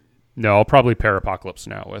 No, I'll probably pair Apocalypse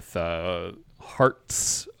Now with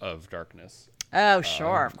Hearts of Darkness. Oh,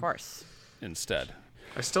 sure, of course. Instead.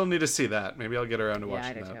 I still need to see that. Maybe I'll get around to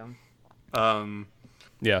watching I do that. too.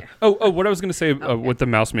 Yeah. Oh, what I was going to say, what the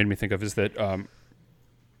mouse made me think of is that,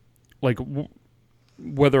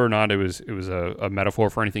 whether or not it was a metaphor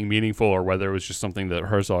for anything meaningful, or whether it was just something that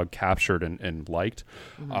Herzog captured and liked.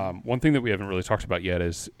 One thing that we haven't really talked about yet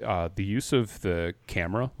is the use of the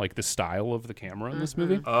camera, like the style of the camera in this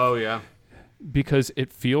movie. Oh, yeah. Because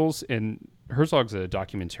it feels, and Herzog's a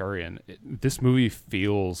documentarian, this movie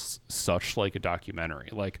feels such like a documentary.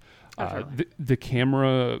 Like the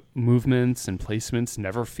camera movements and placements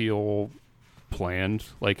never feel planned.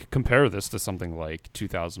 Like, compare this to something like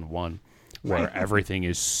 2001, where everything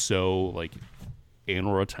is so like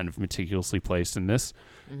anal retentive, meticulously placed. In this,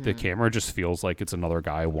 the camera just feels like it's another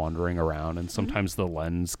guy wandering around, and sometimes the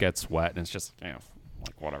lens gets wet, and it's just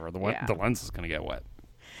like whatever. The lens is gonna get wet.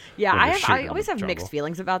 Yeah, when they're shooting I in always the have jungle. mixed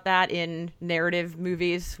feelings about that in narrative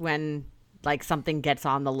movies when like something gets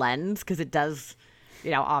on the lens, because it does,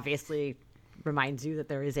 obviously reminds you that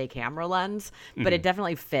there is a camera lens, but it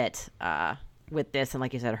definitely fit with this, and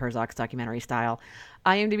like you said, Herzog's documentary style.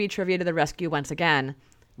 IMDb trivia to the rescue once again.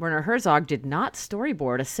 Werner Herzog did not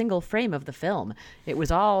storyboard a single frame of the film. It was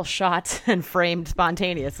all shot and framed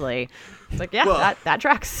spontaneously. It's like, that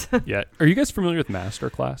tracks. Yeah. Are you guys familiar with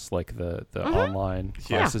Masterclass, like the online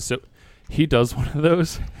classes? So he does one of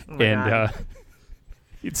those, and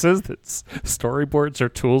he says that storyboards are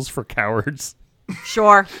tools for cowards.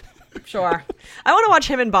 Sure. I want to watch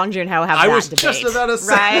him and Bong Joon-ho have that debate. I was just about to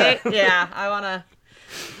say right? Yeah, I want to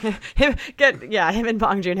him and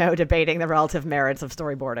Bong Joon-ho debating the relative merits of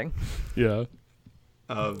storyboarding. Yeah.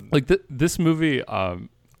 Like this movie, I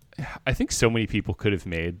think so many people could have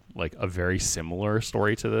made like a very similar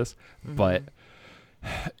story to this, but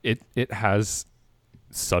it has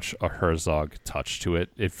such a Herzog touch to it.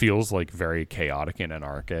 It feels like very chaotic and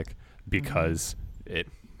anarchic because it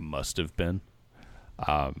must have been.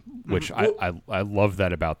 Which I love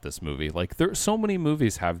that about this movie. Like, there so many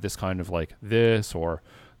movies have this kind of like this or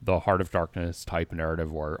the Heart of Darkness type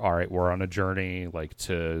narrative where, all right, we're on a journey like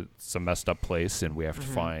to some messed up place and we have to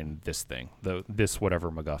find this thing, this whatever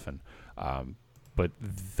MacGuffin. But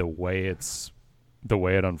the way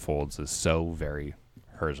it unfolds is so very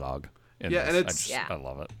Herzog. And I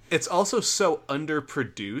love it. It's also so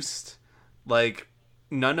underproduced. Like,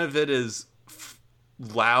 none of it is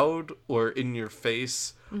loud or in your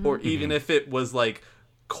face, or even if it was like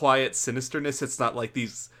quiet sinisterness, it's not like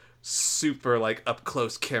these super like up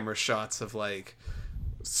close camera shots of like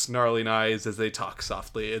snarling eyes as they talk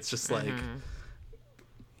softly. It's just like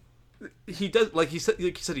he does, like you said,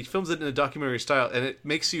 he films it in a documentary style, and it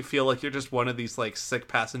makes you feel like you're just one of these like sick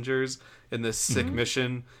passengers in this sick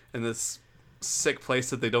mission in this sick place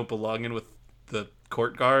that they don't belong in with the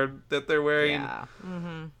court guard that they're wearing.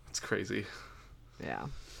 It's crazy. Yeah.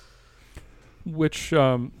 Which,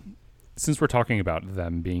 since we're talking about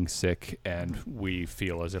them being sick and we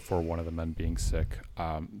feel as if we're one of the men being sick,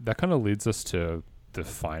 that kind of leads us to the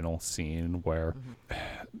final scene where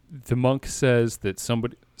the monk says that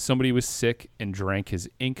somebody was sick and drank his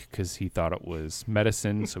ink because he thought it was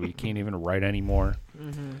medicine, so he can't even write anymore.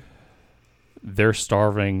 They're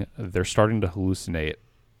starving. They're starting to hallucinate.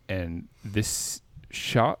 And this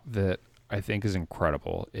shot that I think is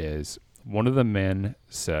incredible is one of the men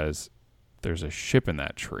says, "There's a ship in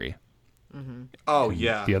that tree." Oh, and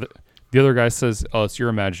yeah. The other guy says, "Oh, it's your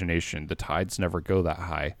imagination. The tides never go that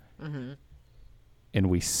high." And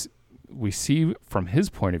we see from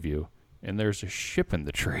his point of view, and there's a ship in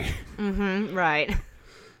the tree. Right.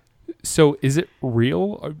 So is it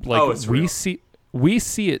real? Like, it's real. We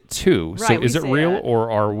see it too. Right, so is it see real, it.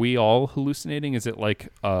 or are we all hallucinating? Is it like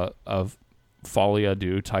a folie à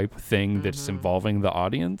deux type thing that's involving the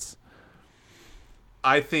audience?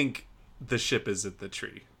 I think the ship is at the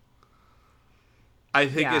tree. I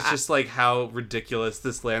think it's just like how ridiculous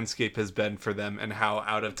this landscape has been for them, and how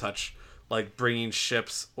out of touch, like bringing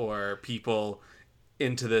ships or people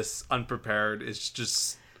into this unprepared is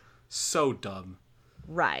just so dumb.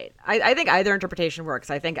 Right. I think either interpretation works.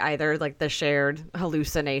 I think either like the shared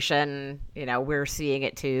hallucination, we're seeing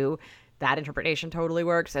it too. That interpretation totally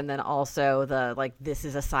works. And then also the like, this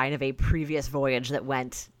is a sign of a previous voyage that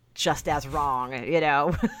went just as wrong,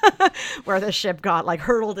 where the ship got like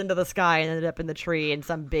hurtled into the sky and ended up in the tree in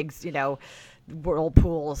some big,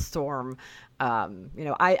 whirlpool storm.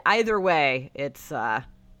 Either way, it's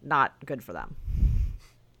not good for them.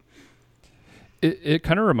 It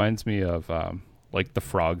kind of reminds me of like the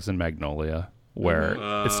frogs in Magnolia, where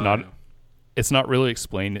it's not really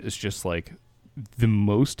explained. It's just like the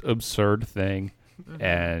most absurd thing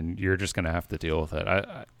and you're just going to have to deal with it.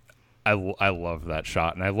 I love that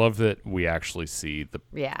shot, and I love that we actually see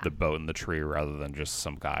the boat in the tree rather than just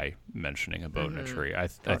some guy mentioning a boat in a tree. I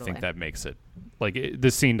think that makes it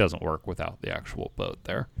this scene doesn't work without the actual boat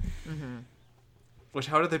there. Which,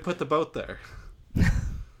 how did they put the boat there?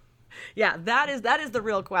 Yeah, that is the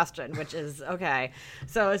real question, which is, okay,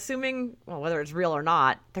 so assuming, well, whether it's real or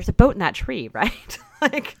not, there's a boat in that tree, right?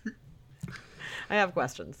 Like, I have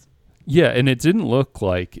questions. Yeah, and it didn't look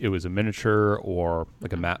like it was a miniature or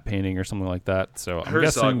like a matte painting or something like that. So I'm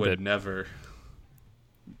guessing would that never.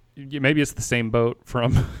 Maybe it's the same boat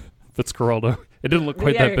from Fitzcarraldo. It didn't look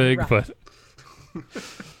quite that big, right. But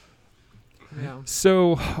yeah.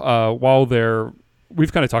 So while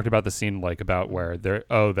we've kind of talked about the scene, like about where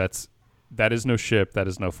that is no ship, that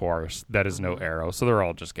is no forest, that is no arrow. So they're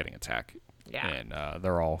all just getting attacked. Yeah, and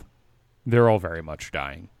they're all very much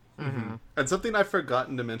dying. Mm-hmm. And something I've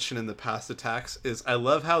forgotten to mention in the past attacks is I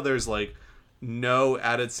love how there's like no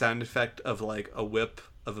added sound effect of like a whip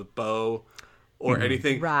of a bow or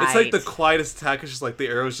anything. Right. It's like the quietest attack is just like the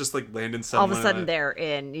arrows just like landing somewhere. All of a sudden they're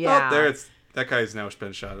in. Yeah. Oh, there that guy's now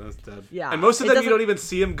been shot and is dead. Yeah. And most of them you don't even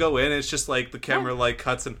see him go in. It's just like the camera like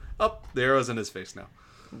cuts and the arrow's in his face now.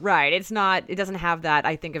 Right. It doesn't have that,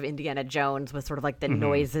 I think of Indiana Jones with sort of like the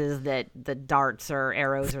noises that the darts or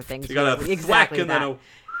arrows or things. You got a exactly whack and then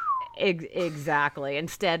exactly.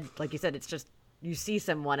 Instead, like you said, it's just you see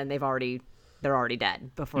someone and they're already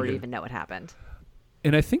dead before you even know what happened.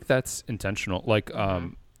 And I think that's intentional. Like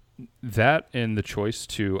that and the choice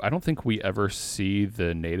to, I don't think we ever see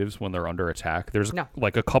the natives when they're under attack. There's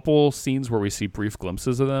like a couple scenes where we see brief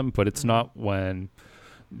glimpses of them, but it's not when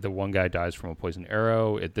the one guy dies from a poisoned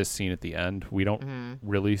arrow. At this scene at the end, we don't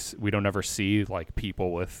we don't ever see like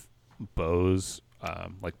people with bows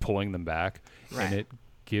like pulling them back. Right. And it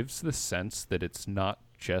gives the sense that it's not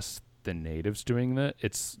just the natives doing that,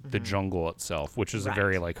 it's the jungle itself, which is a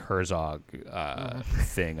very like Herzog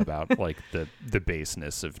thing about like the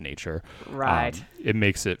baseness of nature. Right. It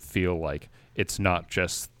makes it feel like it's not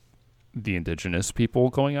just the indigenous people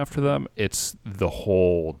going after them, it's the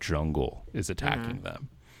whole jungle is attacking them.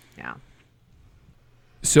 Yeah.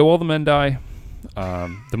 So all the men die.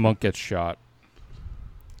 The monk gets shot.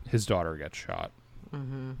 His daughter gets shot.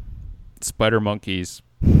 Spider monkeys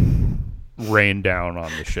rain down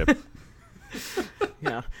on the ship.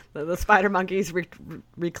 Yeah, the spider monkeys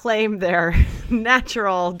reclaim their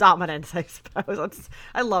natural dominance, I suppose.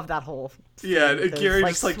 I love that whole scene. Yeah, and Aguirre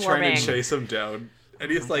just like swarming. trying to chase him down.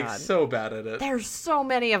 And he's like God. so bad at it. There's so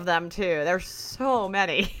many of them, too. There's so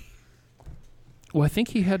many. Well, I think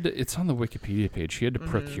he had to, it's on the Wikipedia page, he had to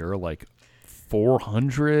procure like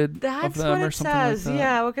 400 That's of them what or it something says. like that.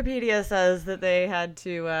 Yeah, Wikipedia says that they had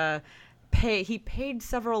to he paid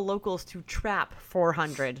several locals to trap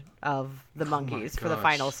 400 of the monkeys for the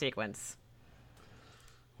final sequence.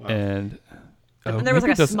 Wow. And And there was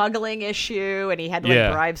like a smuggling issue, and he had to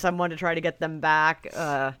like bribe someone to try to get them back.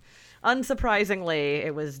 Unsurprisingly,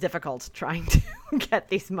 it was difficult trying to get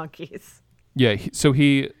these monkeys. Yeah, so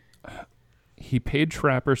he paid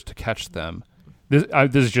trappers to catch them. This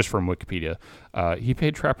is just from Wikipedia. He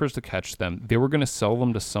paid trappers to catch them. They were going to sell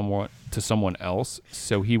them to someone else.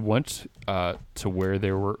 So he went to where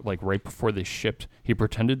they were, like right before they shipped. He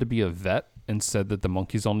pretended to be a vet and said that the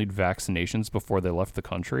monkeys all need vaccinations before they left the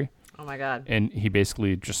country. Oh my God! And he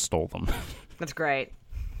basically just stole them. That's great.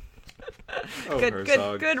 Oh,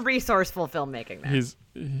 good resourceful filmmaking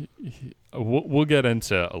there. We'll get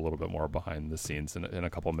into a little bit more behind the scenes in a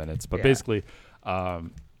couple minutes, but basically,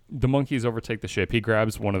 the monkeys overtake the ship. He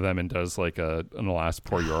grabs one of them and does like an Alas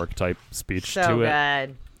Poor York type speech so to good.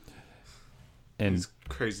 it. And his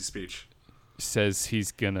crazy speech. Says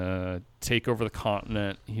he's gonna take over the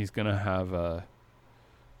continent. He's gonna have a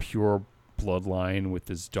pure bloodline with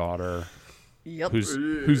his daughter. Yep.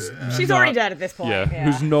 Who's she's already dead at this point. Yeah,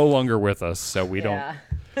 who's no longer with us, so we don't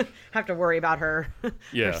have to worry about her.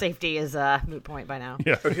 Yeah. Her safety is a moot point by now.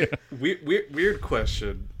 Yeah. Okay. Weird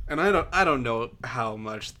question. And I don't know how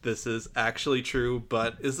much this is actually true,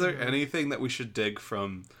 but is there anything that we should dig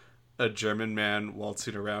from a German man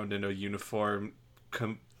waltzing around in a uniform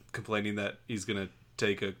complaining that he's going to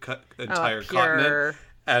take an entire continent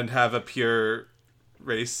and have a pure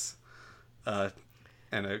race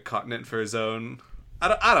and a continent for his own?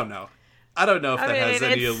 I don't know. I don't know if that has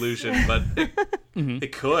any illusion, but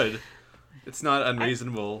it could. It's not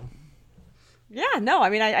unreasonable. Yeah, no, I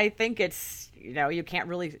mean, I think it's, you can't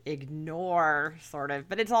really ignore sort of,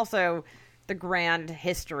 but it's also the grand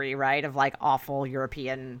history, right, of like awful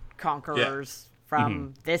European conquerors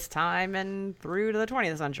from this time and through to the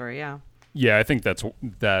 20th century, Yeah, I think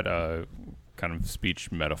that kind of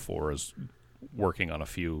speech metaphor is working on a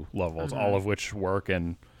few levels, all of which work,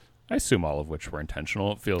 and I assume all of which were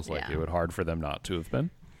intentional. It feels like it would hard for them not to have been.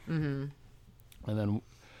 Mm-hmm. And then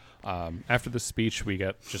after the speech, we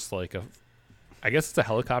get just like I guess it's a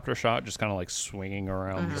helicopter shot, just kind of like swinging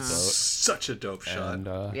around the boat. Such a dope shot.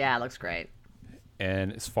 And, Yeah, it looks great.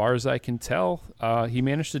 And as far as I can tell, he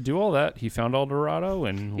managed to do all that. He found El Dorado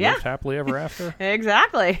and lived happily ever after.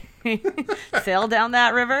 Exactly. Sailed down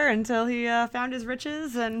that river until he found his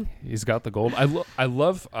riches, and he's got the gold. I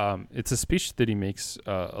love. It's a speech that he makes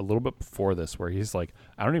a little bit before this, where he's like,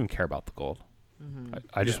 "I don't even care about the gold.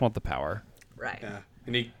 I just want the power." right. Yeah.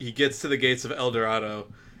 And he gets to the gates of El Dorado,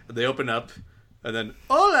 and they open up, and then,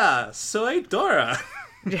 "Hola, soy Dora."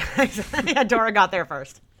 Yeah, Dora got there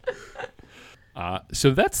first.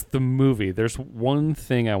 So that's the movie. There's one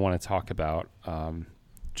thing I want to talk about,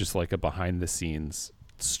 just like a behind the scenes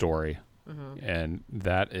story, and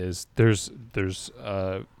that is there's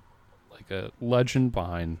like a legend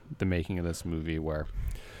behind the making of this movie where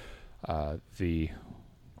the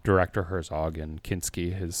director Herzog and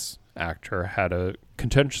Kinski, his actor, had a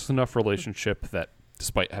contentious enough relationship that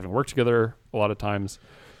despite having worked together a lot of times,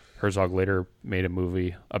 Herzog later made a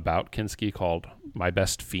movie about Kinski called My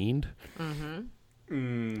Best Fiend.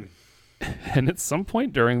 And at some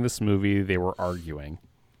point during this movie, they were arguing.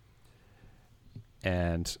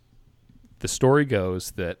 And the story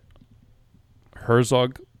goes that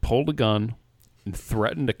Herzog pulled a gun and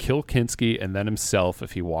threatened to kill Kinski and then himself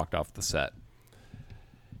if he walked off the set.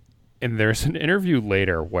 And there's an interview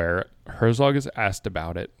later where Herzog is asked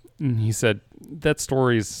about it. And he said, that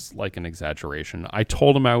story's like an exaggeration. I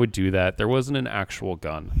told him I would do that. There wasn't an actual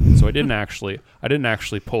gun. So I didn't actually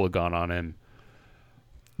pull a gun on him.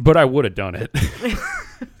 But I would have done it.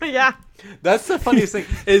 Yeah. That's the funniest thing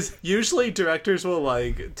is usually directors will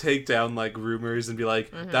like take down like rumors and be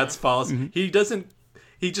like, that's false. He doesn't.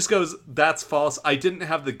 He just goes, that's false. I didn't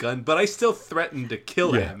have the gun, but I still threatened to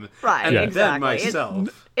kill him. Right, and exactly. then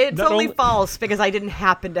myself. It's only false because I didn't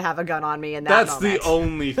happen to have a gun on me in that That's moment. the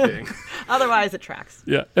only thing. Otherwise, it tracks.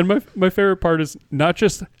 Yeah, and my favorite part is not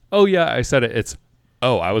just, oh yeah, I said it. It's,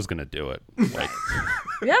 oh, I was gonna do it. Like,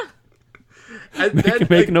 Yeah. And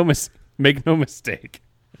make no mistake.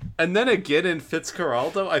 And then again in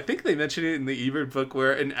Fitzcarraldo, I think they mentioned it in the Ebert book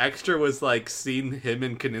where an extra was like seeing him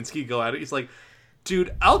and Kaninsky go at it. He's like,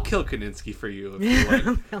 dude, I'll kill Kaninsky for you if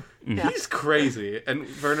you like. He's crazy. And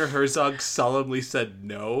Werner Herzog solemnly said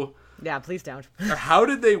no. Yeah, please don't. Or how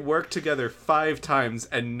did they work together 5 times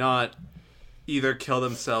and not either kill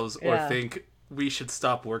themselves or think we should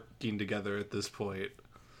stop working together at this point?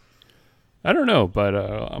 I don't know, but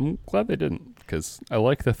I'm glad they didn't, because I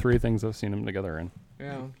like the 3 things I've seen them together in.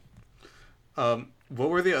 Yeah. What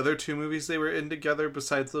were the other 2 movies they were in together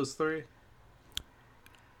besides those 3?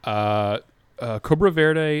 Cobra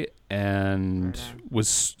Verde and was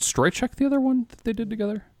Storycheck the other one that they did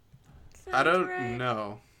together? I don't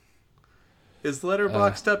know. Is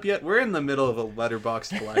Letterboxd up yet? We're in the middle of a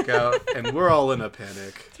Letterboxd blackout, and we're all in a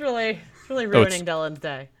panic. It's really ruining Dylan's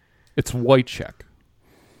day. It's White Check.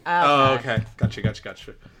 Oh, okay.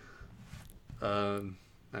 Gotcha.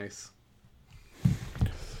 Nice.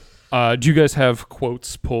 Do you guys have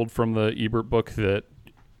quotes pulled from the Ebert book that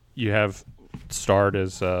you have starred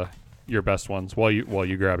as your best ones? While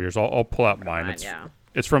you grab yours, I'll pull out mine.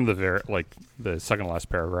 It's from the second to last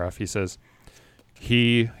paragraph. He says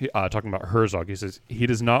he talking about Herzog. He says he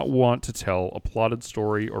does not want to tell a plotted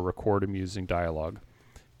story or record amusing dialogue.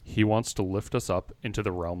 He wants to lift us up into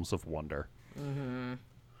the realms of wonder.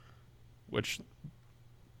 Which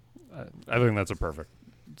I think that's a perfect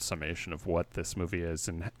summation of what this movie is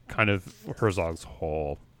and kind of Herzog's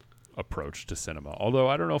whole approach to cinema. Although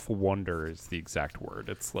I don't know if wonder is the exact word.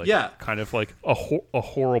 It's like kind of like a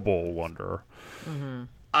horrible wonder.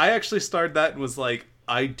 I actually started that and was like,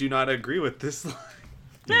 I do not agree with this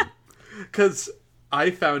line. Because I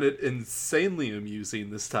found it insanely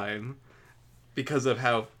amusing this time because of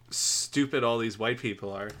how stupid all these white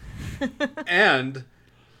people are. And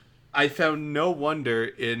I found no wonder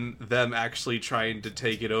in them actually trying to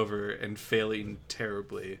take it over and failing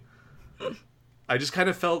terribly. I just kind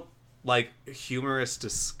of felt like humorous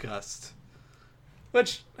disgust.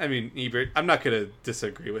 Which, I mean, Ebert, I'm not going to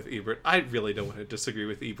disagree with Ebert. I really don't want to disagree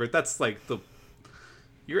with Ebert. That's like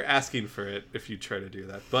you're asking for it if you try to do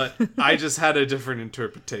that. But I just had a different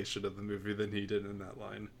interpretation of the movie than he did in that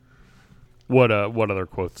line. What other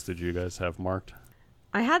quotes did you guys have marked?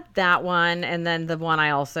 I had that one, and then the one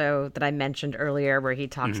that I mentioned earlier, where he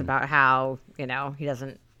talks about how he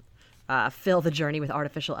doesn't fill the journey with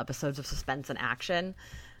artificial episodes of suspense and action.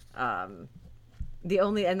 The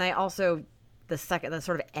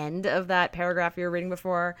sort of end of that paragraph you were reading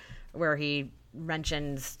before, where he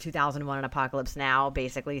mentions 2001 and Apocalypse Now,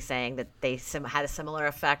 basically saying that they had a similar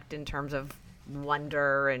effect in terms of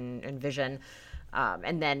wonder and vision,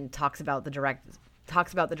 and then talks about the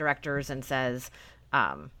directors and says,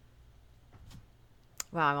 well,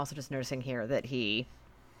 I'm also just noticing here that he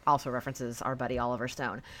also references our buddy Oliver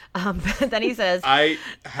Stone. But then he says, I'm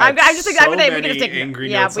just so many angry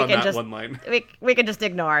notes on that one line. We can just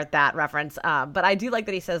ignore that reference. But I do like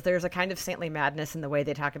that he says there's a kind of saintly madness in the way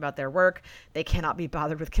they talk about their work. They cannot be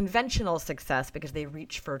bothered with conventional success because they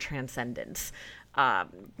reach for transcendence.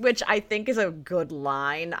 Which I think is a good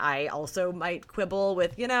line. I also might quibble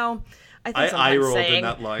with, I rolled in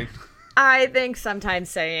that line. I think sometimes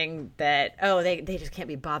saying that, they just can't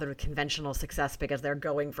be bothered with conventional success because they're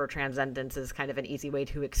going for transcendence is kind of an easy way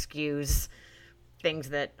to excuse things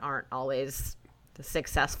that aren't always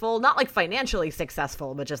successful. Not like financially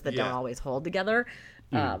successful, but just that don't always hold together.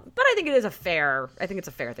 But I think it's a fair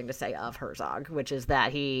thing to say of Herzog, which is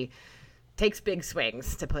that he takes big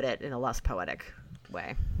swings, to put it in a less poetic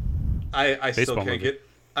way. I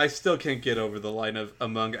still can't get over the line of,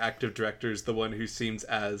 among active directors, the one who seems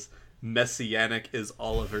as messianic is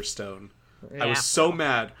Oliver Stone. Yeah. I was so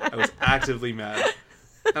mad. I was actively mad.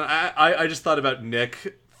 And I just thought about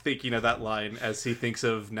Nick thinking of that line as he thinks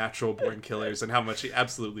of Natural Born Killers and how much he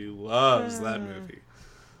absolutely loves that movie.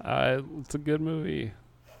 It's a good movie.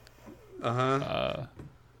 I'm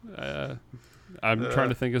trying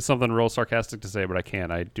to think of something real sarcastic to say, but I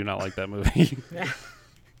can't. I do not like that movie.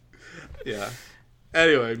 Yeah.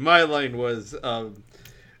 Anyway, my line was...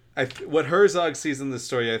 what Herzog sees in this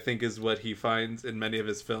story, I think, is what he finds in many of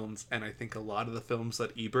his films, and I think a lot of the films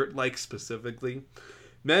that Ebert likes specifically.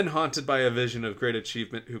 Men haunted by a vision of great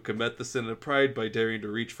achievement who commit the sin of pride by daring to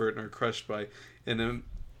reach for it and are crushed by an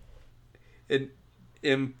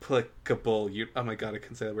implicable... oh my god, I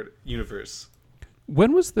can't say that word. Universe.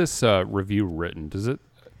 When was this review written? Does it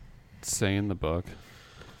say in the book?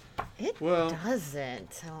 It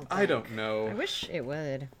doesn't. I don't know. I wish it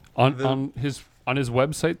would. On his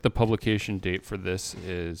website, the publication date for this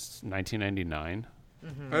is 1999.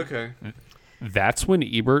 Mm-hmm. Okay. That's when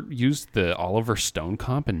Ebert used the Oliver Stone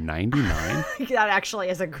comp in 99? That actually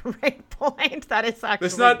is a great point. That is actually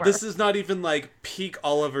This is not even like peak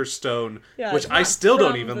Oliver Stone, which I still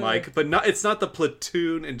don't even like, but it's not the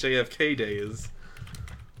Platoon and JFK days.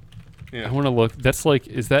 Yeah. I want to look. That's like,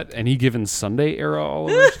 is that Any Given Sunday era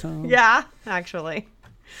Oliver Stone? Yeah, actually.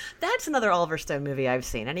 That's another Oliver Stone movie I've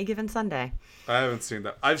seen, Any Given Sunday. I haven't seen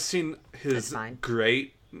that. I've seen his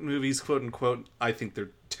great movies, quote unquote. I think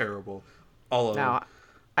they're terrible. All of them.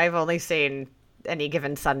 I've only seen Any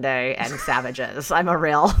Given Sunday and Savages. I'm a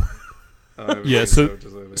real...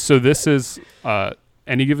 So this is...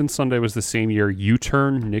 Any Given Sunday was the same year.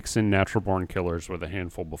 U-Turn, Nixon, Natural Born Killers were the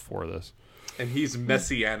handful before this. And he's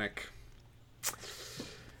messianic.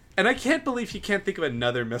 And I can't believe he can't think of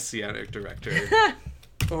another messianic director.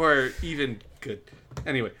 Or even good.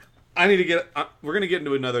 Anyway, I need to get... we're going to get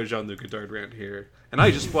into another Jean-Luc Godard rant here. And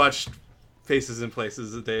I just watched Faces and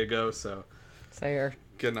Places a day ago, so you're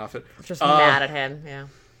getting off it. Just mad at him, yeah.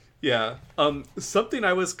 Yeah. Something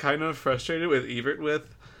I was kind of frustrated with Ebert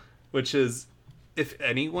with, which is, if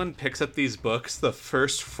anyone picks up these books, the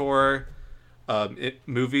first four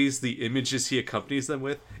movies, the images he accompanies them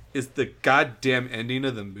with, is the goddamn ending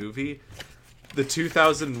of the movie. The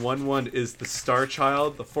 2001 one is the Star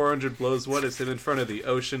Child. The 400 Blows one is him in front of the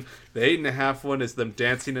ocean. The 8.5 one is them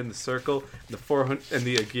dancing in the circle. And the 400 and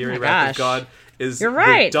the Aguirre Wrath of God is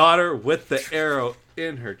the daughter with the arrow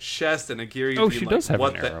in her chest. And Aguirre being she like, does have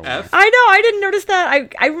what an the arrow. F? I know, I didn't notice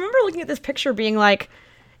that. I remember looking at this picture being like,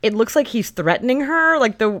 it looks like he's threatening her.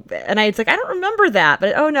 And I was like, I don't remember that.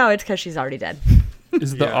 But no, it's because she's already dead.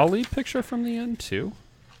 Is the Ali picture from the end too?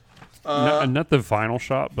 Not the final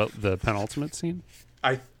shot, but the penultimate scene?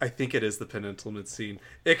 I think it is the penultimate scene.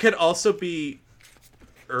 It could also be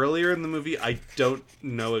earlier in the movie. I don't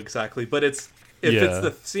know exactly, but it's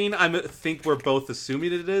the scene I think we're both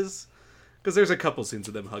assuming it is, because there's a couple scenes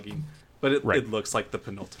of them hugging, but it looks like the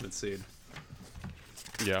penultimate scene.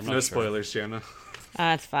 Yeah, I'm not no sure. spoilers, Jana.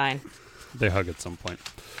 That's fine. They hug at some point.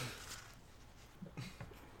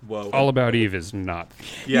 Whoa. All About Eve is not.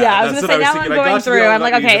 Yeah, I was going to say, now I'm going through, I'm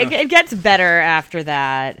like, okay, it gets better after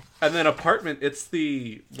that. And then Apartment, it's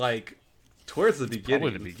the, towards the beginning.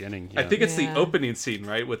 Probably the beginning, yeah. I think it's the opening scene,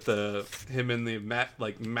 right? With him in the,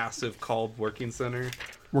 massive called working center.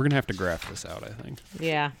 We're going to have to graph this out, I think.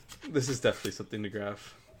 Yeah. This is definitely something to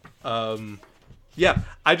graph. Yeah,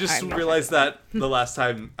 I just realized that the last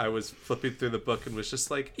time I was flipping through the book and was just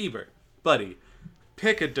like, Ebert, buddy,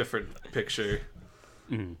 pick a different picture.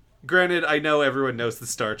 Mm. Granted, I know everyone knows the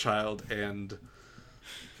Star Child, and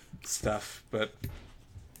stuff, but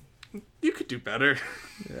you could do better.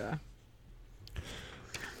 Yeah.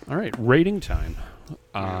 All right, rating time.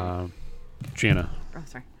 Gina. Oh,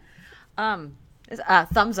 sorry.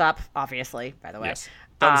 Thumbs up, obviously. By the way, Yes.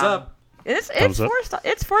 Thumbs up. It's Thumbs up.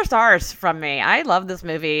 it's 4 stars from me. I love this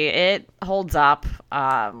movie. It holds up.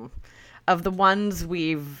 Of the ones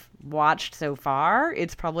we've watched so far,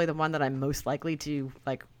 it's probably the one that I'm most likely to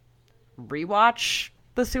like rewatch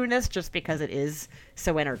the soonest, just because it is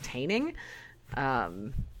so entertaining.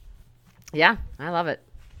 Yeah, I love it.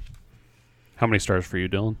 How many stars for you,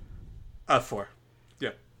 Dylan? 4.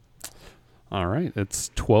 Yeah. All right,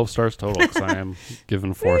 it's 12 stars total because I am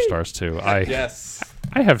giving 4 stars too. Yes.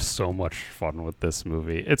 I have so much fun with this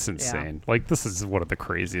movie. It's insane. Like, this is one of the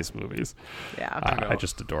craziest movies. Yeah. I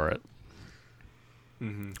just adore it.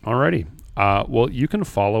 Alrighty. Well, you can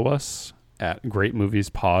follow us at Great Movies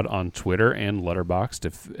Pod on Twitter and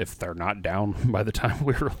Letterboxd if they're not down by the time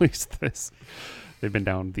we release this. They've been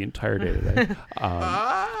down the entire day today.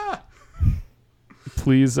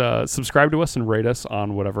 Please subscribe to us and rate us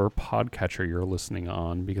on whatever podcatcher you're listening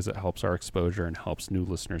on, because it helps our exposure and helps new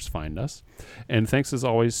listeners find us. And thanks as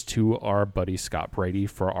always to our buddy Scott Brady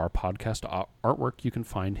for our podcast artwork. You can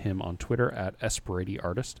find him on Twitter at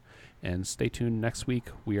 @SbradyArtist. And stay tuned next week.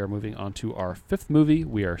 We are moving on to our 5th movie.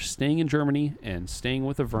 We are staying in Germany and staying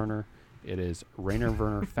with a Werner. It is Rainer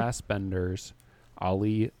Werner Fassbender's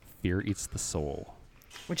Ali, Fear Eats the Soul.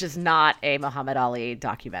 Which is not a Muhammad Ali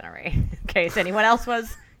documentary, in case anyone else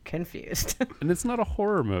was confused. And it's not a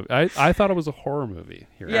horror movie. I thought it was a horror movie.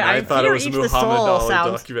 Here. Yeah, I thought it Fear was a Eats the Muhammad Soul Ali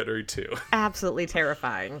sounds documentary too. absolutely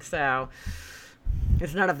terrifying. So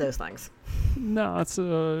it's none of those things. No, it's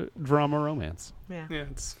a drama romance. Yeah. Yeah,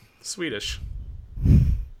 it's Swedish.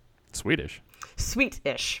 Swedish.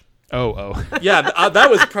 Sweet-ish. Oh. Yeah, that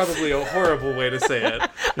was probably a horrible way to say it.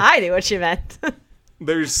 I knew what you meant.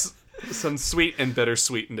 There's some sweet and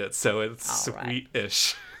bittersweet in it, so it's All right.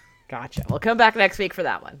 sweet-ish. Gotcha. We'll come back next week for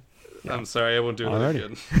that one. I'm sorry, I won't do it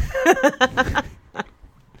Alrighty. again.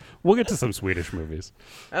 We'll get to some Swedish movies.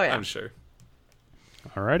 Oh, yeah. I'm sure.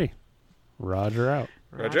 Alrighty. Roger out.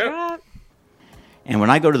 Roger out. And when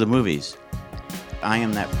I go to the movies, I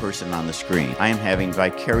am that person on the screen. I am having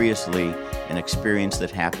vicariously an experience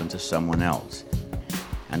that happened to someone else.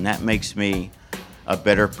 And that makes me a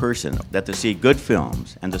better person. That to see good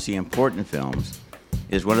films and to see important films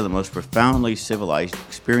is one of the most profoundly civilized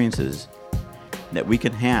experiences that we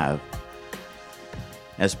can have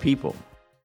as people.